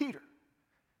about Peter.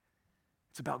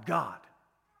 It's about God.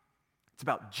 It's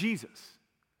about Jesus.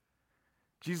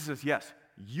 Jesus says, yes,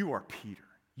 you are Peter.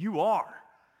 You are.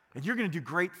 And you're going to do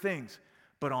great things.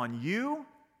 But on you,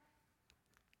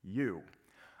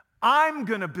 I'm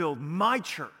going to build my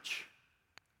church.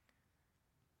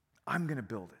 I'm going to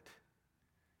build it.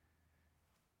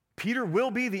 Peter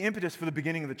will be the impetus for the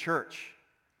beginning of the church.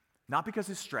 Not because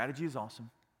his strategy is awesome.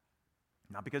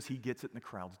 Not because he gets it and the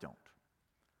crowds don't.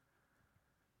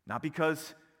 Not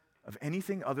because of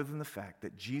anything other than the fact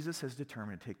that Jesus has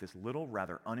determined to take this little,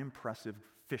 rather unimpressive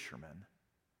fisherman,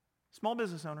 small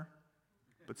business owner,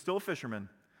 but still a fisherman,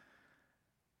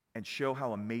 and show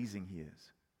how amazing he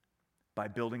is by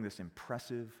building this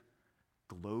impressive,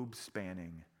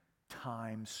 globe-spanning,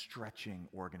 time-stretching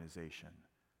organization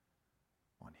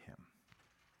on him.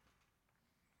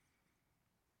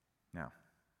 Now,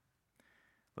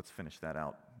 let's finish that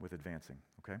out with advancing,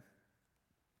 okay?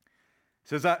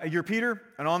 It says, you're Peter,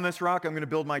 and on this rock I'm going to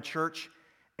build my church,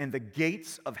 and the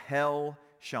gates of hell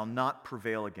shall not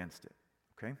prevail against it.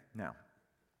 Okay? Now,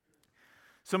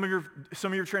 some of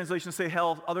your translations say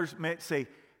hell, others may say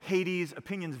Hades.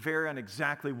 Opinions vary on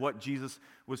exactly what Jesus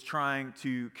was trying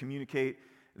to communicate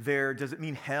there. Does it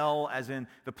mean hell as in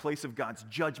the place of God's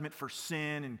judgment for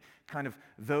sin and kind of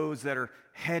those that are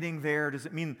heading there? Does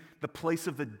it mean the place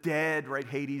of the dead, right?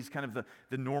 Hades, kind of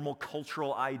the normal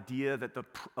cultural idea that the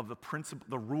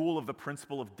rule of the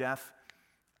principle of death.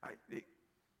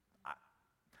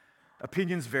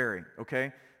 Opinions vary,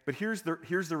 okay? But here's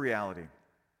the reality.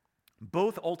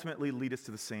 Both ultimately lead us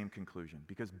to the same conclusion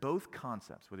because both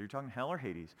concepts, whether you're talking hell or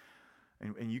Hades,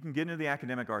 and you can get into the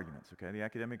academic arguments, okay? The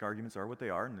academic arguments are what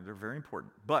they are, and they're very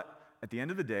important. But at the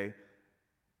end of the day,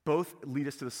 both lead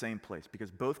us to the same place because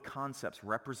both concepts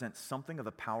represent something of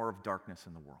the power of darkness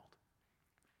in the world.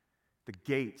 The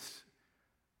gates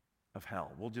of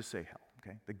hell, we'll just say hell,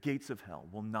 okay? The gates of hell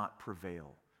will not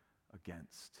prevail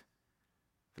against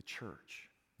the church.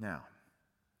 Now,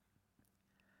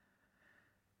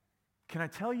 can I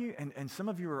tell you, and some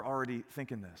of you are already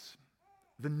thinking this,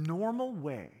 the normal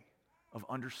way of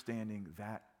understanding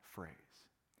that phrase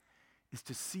is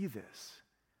to see this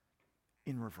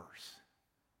in reverse.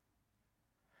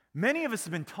 Many of us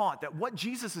have been taught that what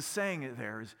Jesus is saying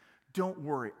there is, don't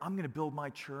worry, I'm going to build my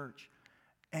church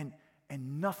and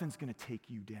nothing's going to take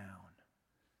you down.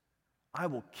 I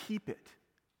will keep it.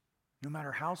 No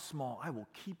matter how small, I will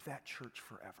keep that church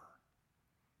forever.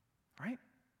 Right?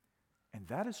 And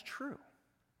that is true.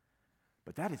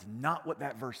 But that is not what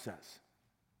that verse says.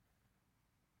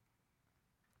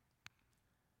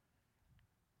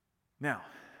 Now,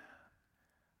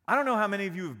 I don't know how many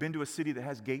of you have been to a city that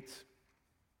has gates.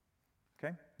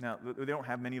 Okay? Now, they don't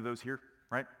have many of those here,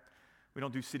 right? We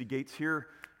don't do city gates here.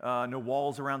 No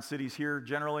walls around cities here,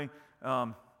 generally.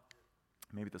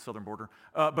 Maybe at the southern border.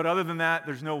 But other than that,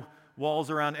 there's no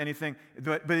walls around anything.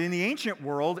 But in the ancient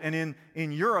world and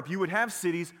in Europe, you would have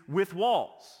cities with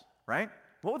walls, right?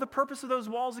 What was the purpose of those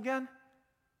walls again?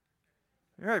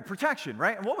 Right, protection,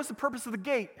 right? And what was the purpose of the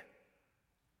gate?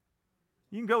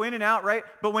 You can go in and out, right?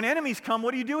 But when enemies come,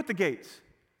 what do you do with the gates?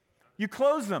 You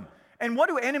close them. And what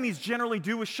do enemies generally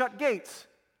do with shut gates?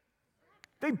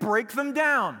 They break them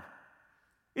down.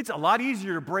 It's a lot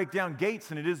easier to break down gates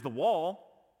than it is the wall,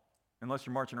 unless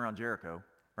you're marching around Jericho,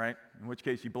 right? In which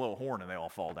case you blow a horn and they all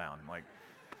fall down. Like,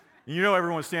 you know,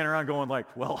 everyone's standing around going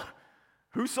like, well,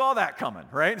 who saw that coming,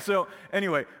 right? So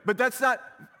anyway, but that's not,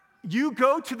 you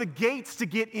go to the gates to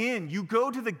get in. You go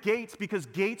to the gates because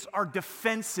gates are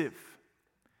defensive.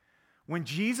 When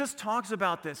Jesus talks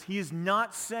about this, he is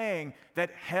not saying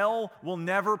that hell will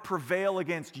never prevail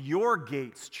against your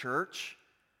gates, church.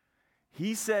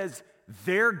 He says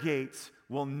their gates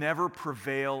will never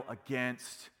prevail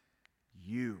against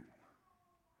you.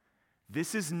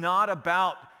 This is not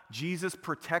about Jesus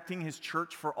protecting his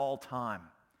church for all time,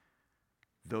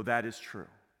 though that is true.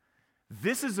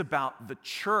 This is about the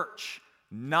church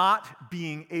not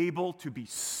being able to be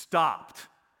stopped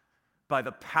by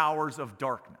the powers of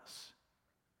darkness.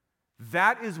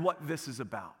 That is what this is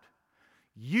about.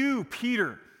 You,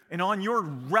 Peter, and on your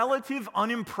relative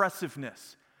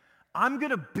unimpressiveness, I'm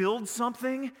going to build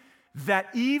something that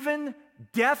even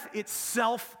death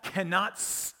itself cannot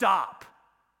stop.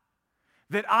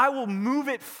 That I will move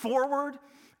it forward,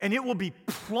 and it will be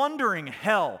plundering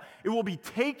hell. It will be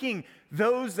taking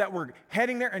those that were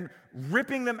heading there and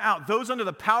ripping them out. Those under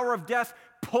the power of death,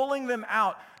 pulling them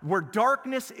out. Where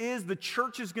darkness is, the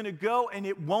church is going to go, and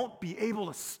it won't be able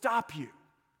to stop you.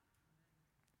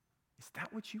 Is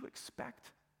that what you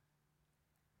expect?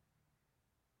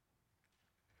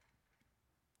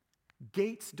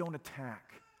 Gates don't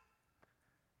attack.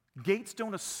 Gates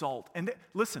don't assault. And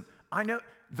listen, I know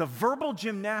the verbal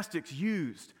gymnastics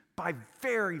used by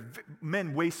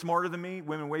men way smarter than me,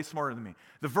 women way smarter than me.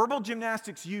 The verbal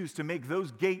gymnastics used to make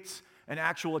those gates an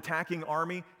actual attacking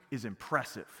army is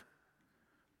impressive.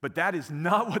 But that is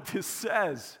not what this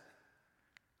says.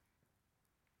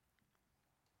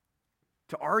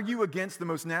 To argue against the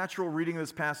most natural reading of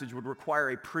this passage would require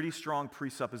a pretty strong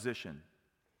presupposition.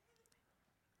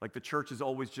 Like the church is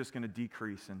always just going to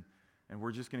decrease and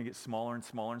we're just going to get smaller and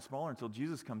smaller and smaller until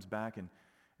Jesus comes back and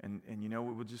you know,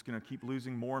 we're just going to keep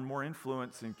losing more and more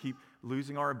influence and keep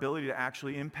losing our ability to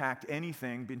actually impact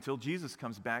anything until Jesus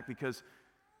comes back because,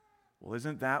 well,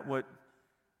 isn't that what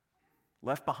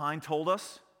Left Behind told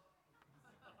us?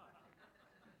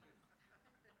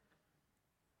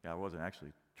 Yeah, I wasn't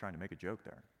actually trying to make a joke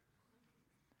there.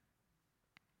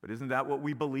 But isn't that what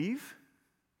we believe?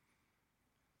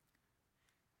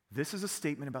 This is a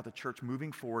statement about the church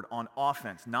moving forward on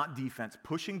offense, not defense,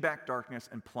 pushing back darkness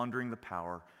and plundering the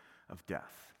power of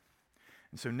death.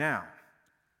 And so now,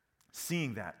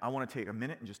 seeing that, I want to take a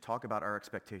minute and just talk about our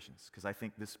expectations, because I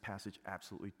think this passage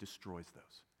absolutely destroys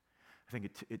those. I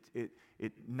think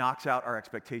it knocks out our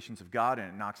expectations of God and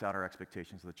it knocks out our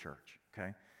expectations of the church,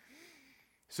 okay?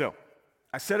 So,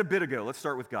 I said a bit ago, let's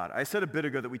start with God. I said a bit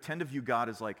ago that we tend to view God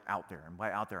as like out there. And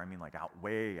by out there, I mean like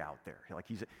way out there. Like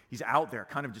he's out there,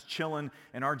 kind of just chilling,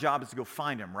 and our job is to go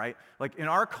find him, right? Like in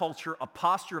our culture, a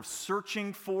posture of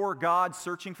searching for God,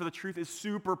 searching for the truth is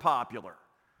super popular.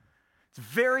 It's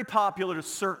very popular to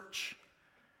search.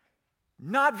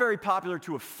 Not very popular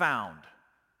to have found,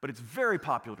 but it's very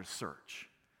popular to search.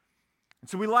 And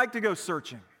so we like to go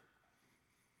searching.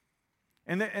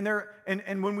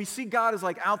 And when we see God as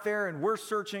like out there and we're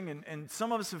searching and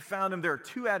some of us have found him, there are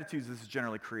two attitudes this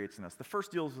generally creates in us. The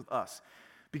first deals with us.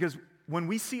 Because when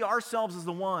we see ourselves as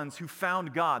the ones who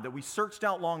found God, that we searched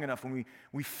out long enough, when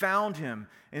we found him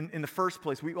in the first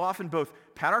place, we often both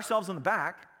pat ourselves on the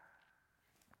back.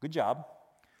 Good job.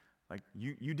 Like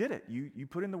you did it. You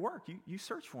put in the work. You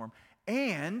searched for him.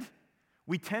 And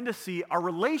we tend to see our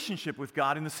relationship with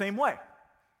God in the same way.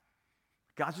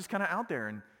 God's just kind of out there,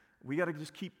 and we got to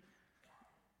just keep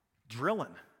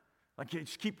drilling. Like,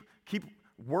 just keep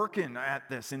working at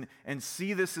this and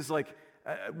see this as like,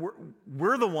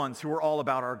 we're the ones who are all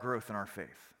about our growth and our faith.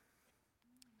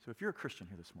 So if you're a Christian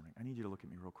here this morning, I need you to look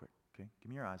at me real quick, okay? Give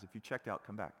me your eyes. If you checked out,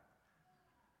 come back.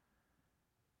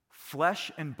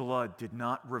 Flesh and blood did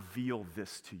not reveal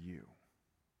this to you.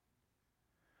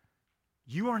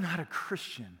 You are not a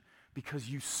Christian because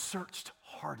you searched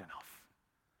hard enough.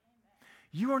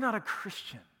 You are not a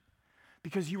Christian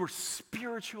because you were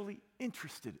spiritually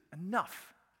interested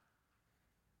enough.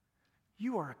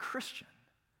 You are a Christian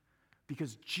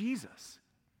because Jesus,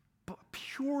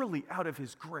 purely out of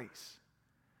his grace,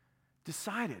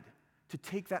 decided to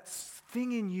take that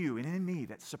thing in you and in me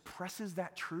that suppresses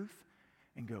that truth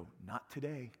and go, not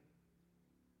today.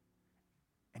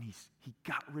 And he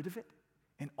got rid of it,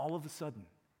 and all of a sudden,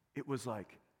 it was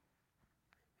like,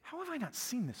 how have I not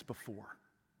seen this before?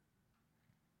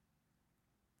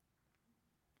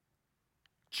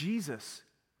 Jesus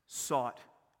sought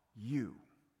you.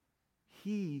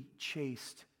 He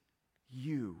chased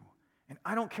you. And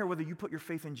I don't care whether you put your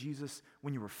faith in Jesus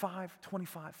when you were 5,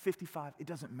 25, 55, it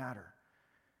doesn't matter.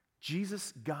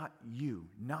 Jesus got you,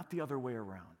 not the other way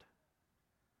around.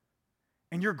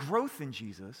 And your growth in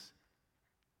Jesus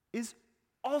is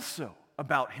also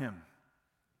about him.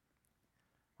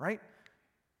 Right?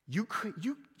 You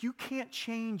can't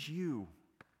change you.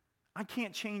 I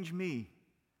can't change me.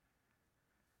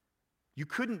 You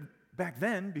couldn't back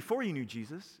then, before you knew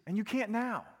Jesus, and you can't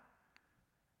now.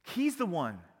 He's the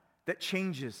one that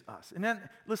changes us. And then,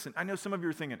 listen, I know some of you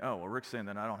are thinking, oh, well, Rick's saying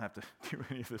that I don't have to do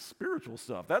any of this spiritual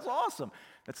stuff. That's awesome.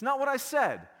 That's not what I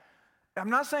said. I'm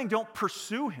not saying don't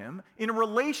pursue him in a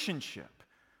relationship.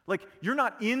 Like, you're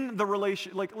not in the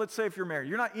relation, like, let's say if you're married,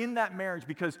 you're not in that marriage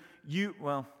because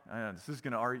this is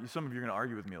going to argue, some of you are going to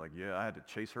argue with me, like, yeah, I had to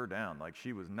chase her down. Like,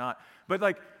 she was not. But,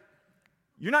 like,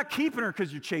 You're not keeping her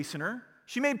because you're chasing her.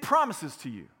 She made promises to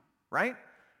you, right?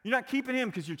 You're not keeping him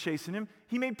because you're chasing him.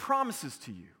 He made promises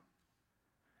to you.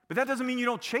 But that doesn't mean you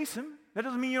don't chase him. That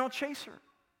doesn't mean you don't chase her.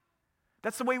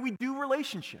 That's the way we do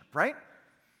relationship, right?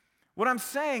 What I'm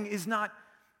saying is not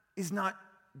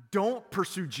don't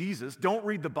pursue Jesus, don't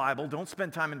read the Bible, don't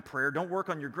spend time in prayer, don't work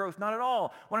on your growth, not at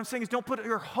all. What I'm saying is don't put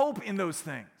your hope in those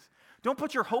things. Don't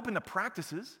put your hope in the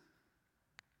practices.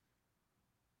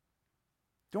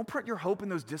 Don't put your hope in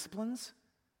those disciplines.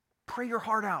 Pray your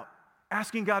heart out,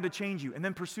 asking God to change you, and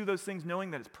then pursue those things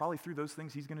knowing that it's probably through those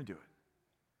things he's going to do it.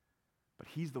 But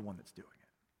he's the one that's doing it.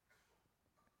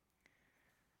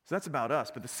 So that's about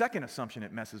us. But the second assumption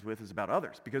it messes with is about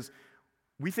others, because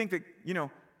we think that,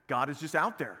 God is just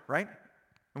out there, right?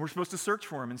 And we're supposed to search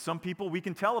for him. And some people, we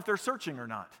can tell if they're searching or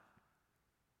not,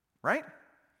 right?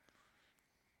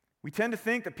 We tend to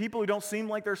think that people who don't seem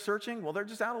like they're searching, well, they're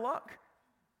just out of luck.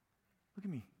 Look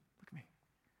at me.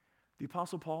 The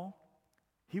Apostle Paul,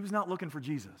 he was not looking for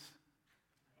Jesus.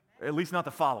 At least not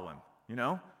to follow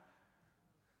him,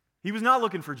 He was not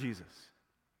looking for Jesus.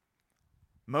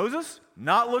 Moses,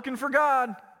 not looking for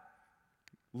God.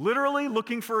 Literally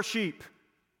looking for a sheep.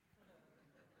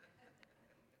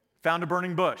 Found a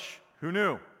burning bush. Who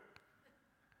knew?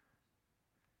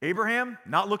 Abraham,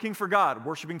 not looking for God,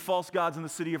 worshiping false gods in the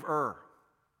city of Ur.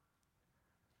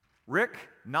 Rick,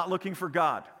 not looking for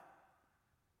God.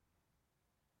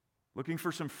 Looking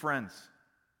for some friends.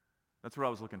 That's what I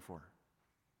was looking for.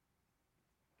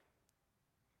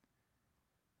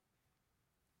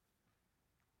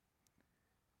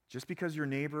 Just because your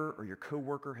neighbor or your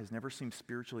coworker has never seemed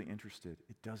spiritually interested,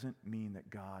 it doesn't mean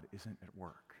that God isn't at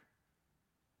work.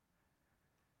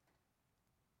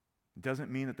 It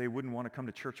doesn't mean that they wouldn't want to come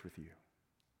to church with you.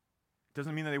 It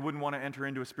doesn't mean that they wouldn't want to enter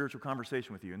into a spiritual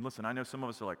conversation with you. And listen, I know some of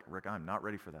us are like, Rick, I'm not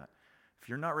ready for that. If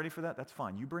you're not ready for that, that's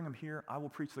fine. You bring them here, I will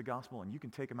preach the gospel, and you can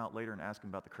take them out later and ask them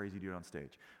about the crazy dude on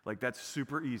stage. Like, that's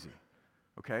super easy,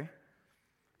 okay?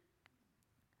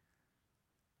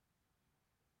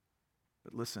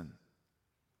 But listen,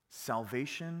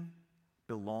 salvation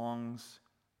belongs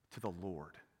to the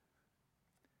Lord.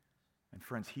 And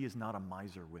friends, he is not a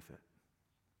miser with it.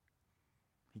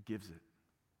 He gives it.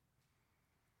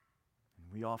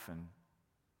 And we often,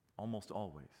 almost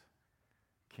always,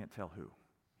 can't tell who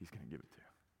he's going to give it to.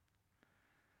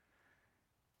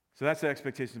 So that's the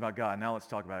expectations about God. Now let's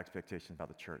talk about expectations about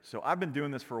the church. So I've been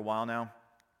doing this for a while now,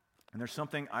 and there's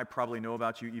something I probably know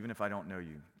about you even if I don't know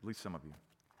you, at least some of you.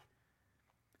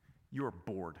 You are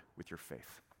bored with your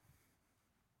faith.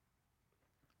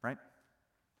 Right?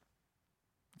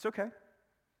 It's okay.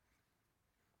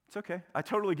 It's okay. I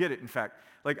totally get it, in fact.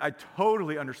 I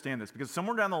totally understand this, because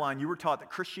somewhere down the line you were taught that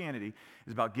Christianity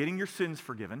is about getting your sins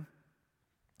forgiven,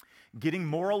 getting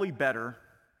morally better,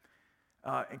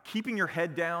 and keeping your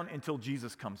head down until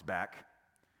Jesus comes back.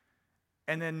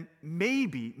 And then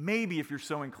maybe if you're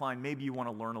so inclined, maybe you want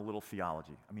to learn a little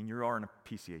theology. I mean, you are in a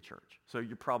PCA church, so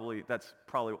that's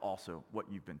probably also what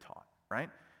you've been taught, right?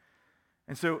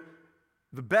 And so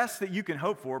the best that you can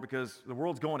hope for, because the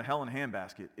world's going to hell in a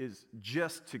handbasket, is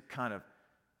just to kind of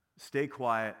stay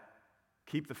quiet,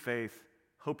 keep the faith,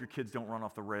 hope your kids don't run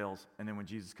off the rails, and then when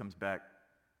Jesus comes back,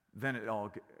 then it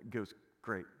all goes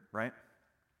great, right?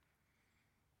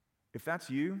 If that's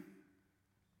you,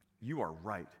 you are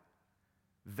right.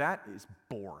 That is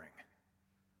boring.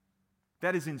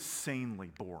 That is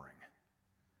insanely boring.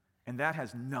 And that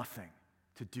has nothing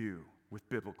to do with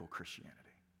biblical Christianity.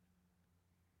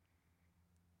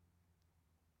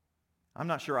 I'm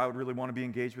not sure I would really want to be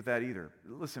engaged with that either.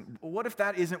 Listen, what if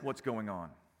that isn't what's going on?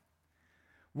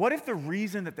 What if the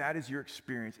reason that is your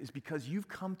experience is because you've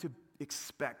come to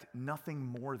expect nothing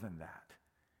more than that,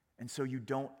 and so you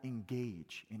don't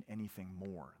engage in anything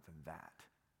more than that?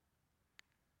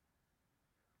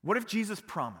 What if Jesus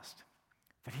promised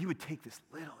that he would take this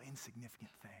little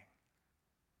insignificant thing,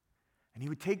 and he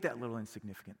would take that little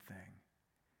insignificant thing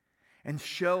and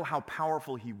show how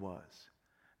powerful he was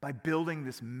by building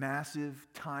this massive,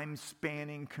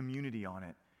 time-spanning community on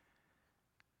it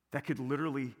that could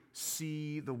literally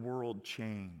see the world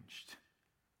changed?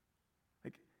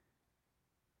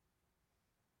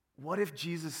 What if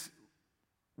Jesus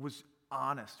was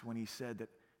honest when he said that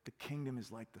the kingdom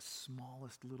is like the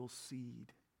smallest little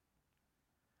seed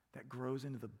that grows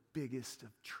into the biggest of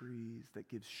trees, that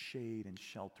gives shade and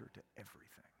shelter to everything?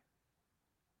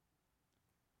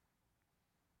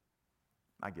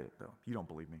 I get it, though. You don't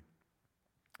believe me.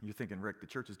 You're thinking, Rick, the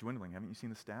church is dwindling. Haven't you seen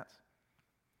the stats?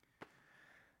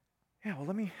 Yeah, well,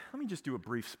 let me just do a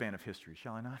brief span of history,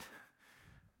 shall I not?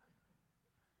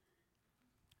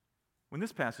 When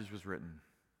this passage was written,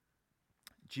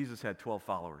 Jesus had 12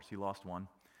 followers. He lost one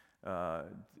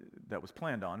that was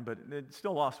planned on, but it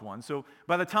still lost one. So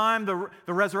by the time the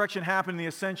resurrection happened, the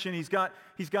ascension, he's got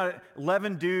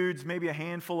 11 dudes, maybe a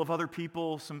handful of other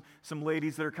people, some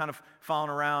ladies that are kind of following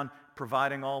around,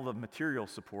 providing all the material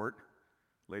support.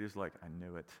 Ladies like, I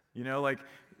knew it. You know, like,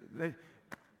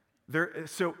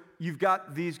 so you've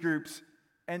got these groups,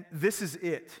 and this is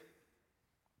it.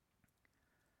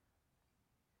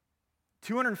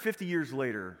 250 years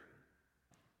later,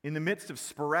 in the midst of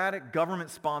sporadic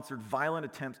government-sponsored violent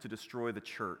attempts to destroy the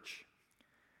church,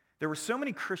 there were so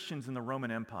many Christians in the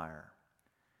Roman Empire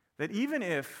that even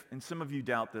if, and some of you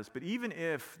doubt this, but even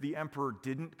if the emperor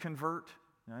didn't convert,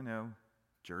 I know,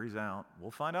 jury's out,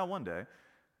 we'll find out one day,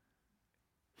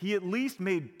 he at least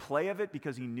made play of it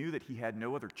because he knew that he had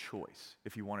no other choice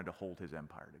if he wanted to hold his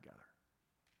empire together.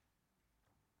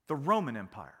 The Roman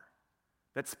Empire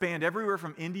that spanned everywhere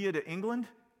from India to England,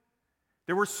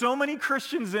 there were so many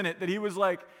Christians in it that he was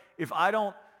like,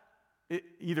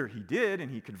 either he did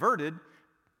and he converted,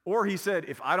 or he said,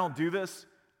 if I don't do this,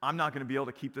 I'm not going to be able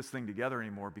to keep this thing together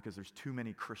anymore because there's too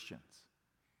many Christians.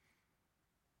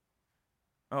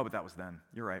 Oh, but that was then.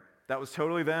 You're right. That was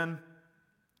totally then.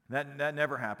 That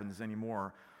never happens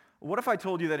anymore. What if I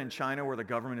told you that in China, where the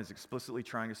government is explicitly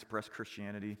trying to suppress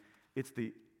Christianity, it's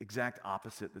the exact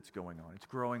opposite that's going on. It's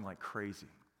growing like crazy.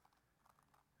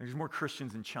 There's more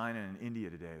Christians in China and India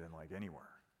today than like anywhere.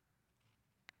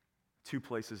 Two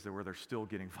places where they're still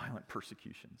getting violent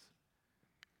persecutions.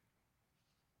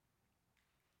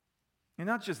 And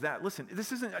not just that. Listen,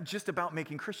 this isn't just about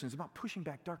making Christians. It's about pushing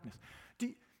back darkness.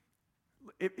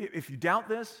 If you doubt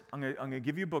this, I'm going to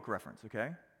give you a book reference,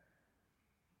 okay?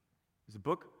 There's a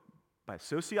book by a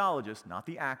sociologist, not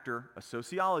the actor, a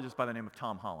sociologist by the name of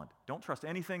Tom Holland. Don't trust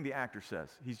anything the actor says.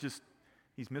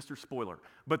 He's Mr. Spoiler.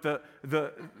 But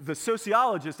the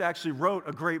sociologist actually wrote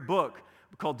a great book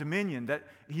called Dominion that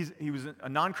he was a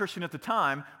non-Christian at the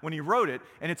time when he wrote it,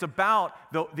 and it's about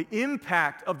the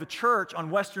impact of the church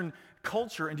on Western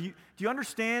culture. And do you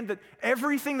understand that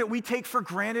everything that we take for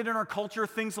granted in our culture,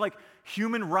 things like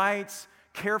human rights,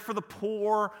 care for the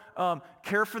poor,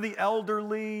 care for the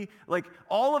elderly, like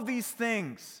all of these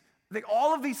things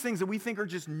that we think are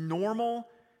just normal,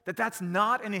 that's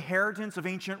not an inheritance of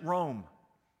ancient Rome.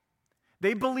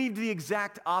 They believed the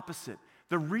exact opposite.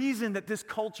 The reason that this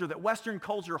culture, that Western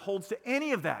culture holds to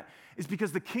any of that is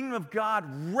because the kingdom of God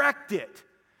wrecked it.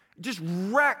 Just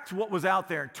wrecked what was out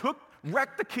there and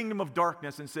wrecked the kingdom of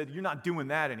darkness and said, you're not doing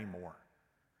that anymore.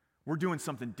 We're doing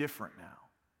something different now,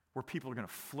 where people are going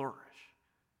to flourish.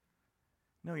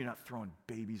 No, you're not throwing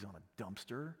babies on a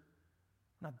dumpster.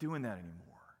 We're not doing that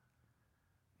anymore.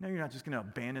 No, you're not just going to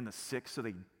abandon the sick so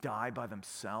they die by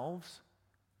themselves,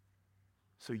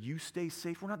 so you stay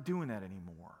safe. We're not doing that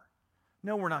anymore.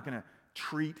 No, we're not going to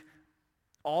treat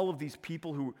all of these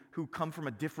people who come from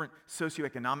a different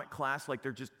socioeconomic class like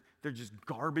they're just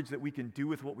garbage that we can do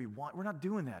with what we want. We're not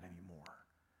doing that anymore.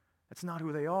 That's not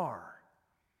who they are.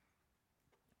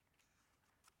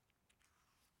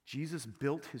 Jesus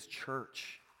built his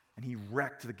church, and he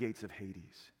wrecked the gates of Hades.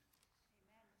 Amen.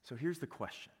 So here's the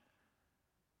question.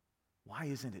 Why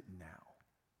isn't it now?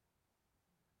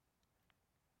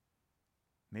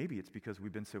 Maybe it's because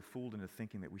we've been so fooled into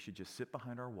thinking that we should just sit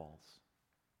behind our walls,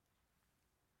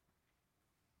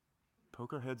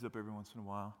 poke our heads up every once in a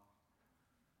while,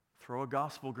 throw a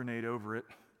gospel grenade over it,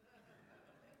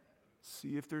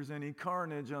 see if there's any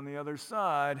carnage on the other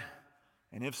side,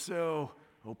 and if so,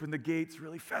 open the gates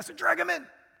really fast and drag them in.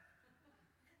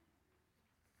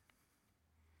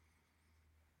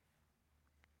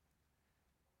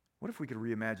 What if we could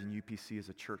reimagine UPC as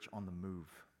a church on the move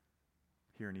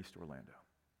here in East Orlando?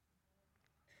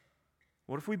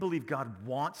 What if we believe God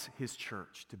wants his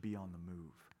church to be on the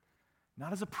move?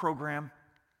 Not as a program,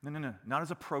 no, not as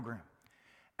a program,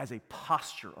 as a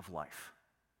posture of life.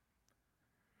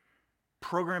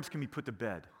 Programs can be put to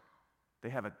bed. They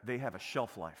have a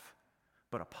shelf life.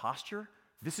 But a posture,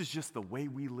 this is just the way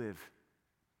we live.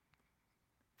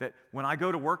 That when I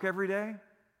go to work every day,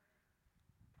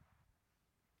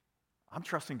 I'm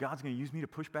trusting God's going to use me to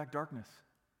push back darkness.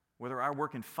 Whether I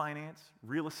work in finance,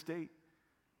 real estate,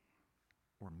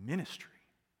 or ministry,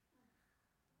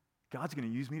 God's going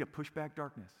to use me to push back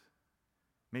darkness.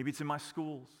 Maybe it's in my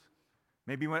schools.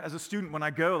 Maybe as a student, when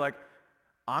I go,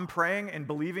 I'm praying and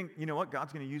believing, you know what,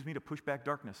 God's going to use me to push back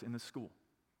darkness in this school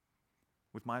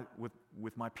with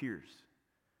my peers.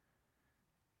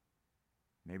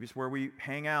 Maybe it's where we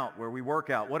hang out, where we work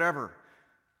out, whatever.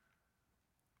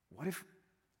 What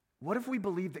if we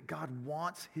believe that God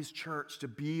wants his church to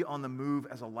be on the move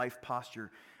as a life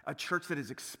posture, a church that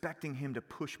is expecting him to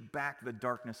push back the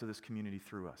darkness of this community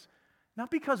through us? Not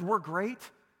because we're great.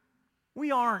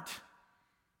 We aren't.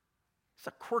 It's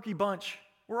a quirky bunch.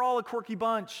 We're all a quirky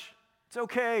bunch. It's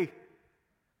okay.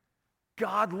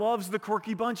 God loves the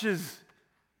quirky bunches.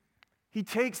 He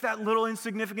takes that little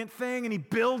insignificant thing and he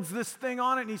builds this thing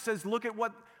on it and he says, look at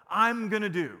what I'm going to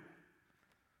do.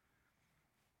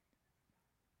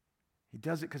 He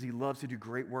does it because he loves to do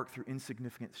great work through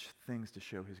insignificant things to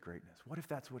show his greatness. What if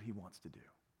that's what he wants to do?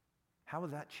 How will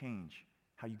that change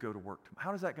how you go to work?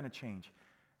 How is that going to change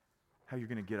how you're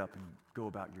going to get up and go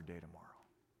about your day tomorrow?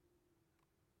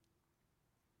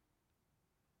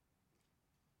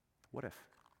 What if?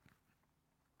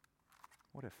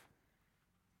 What if?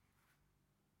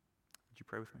 Would you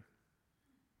pray with me?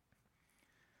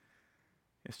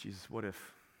 Yes, Jesus, what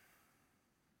if?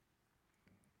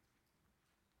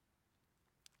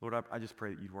 Lord, I just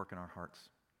pray that you'd work in our hearts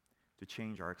to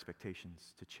change our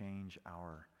expectations, to change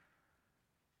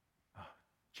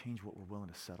change what we're willing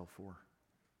to settle for.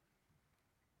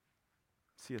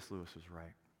 C.S. Lewis was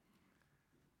right.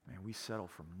 Man, we settle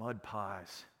for mud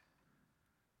pies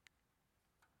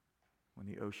when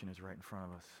the ocean is right in front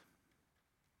of us.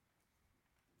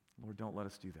 Lord, don't let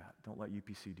us do that. Don't let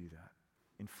UPC do that.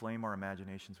 Inflame our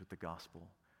imaginations with the gospel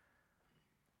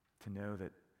to know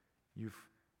that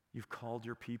you've called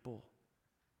your people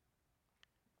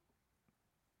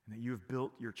and that you have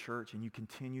built your church and you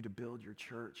continue to build your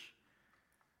church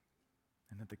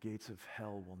and that the gates of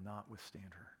hell will not withstand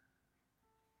her.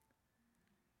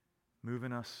 Move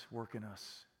in us, work in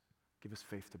us, give us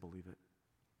faith to believe it,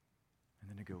 and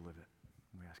then to go live it.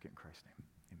 We ask it in Christ's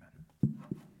name.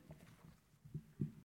 Amen.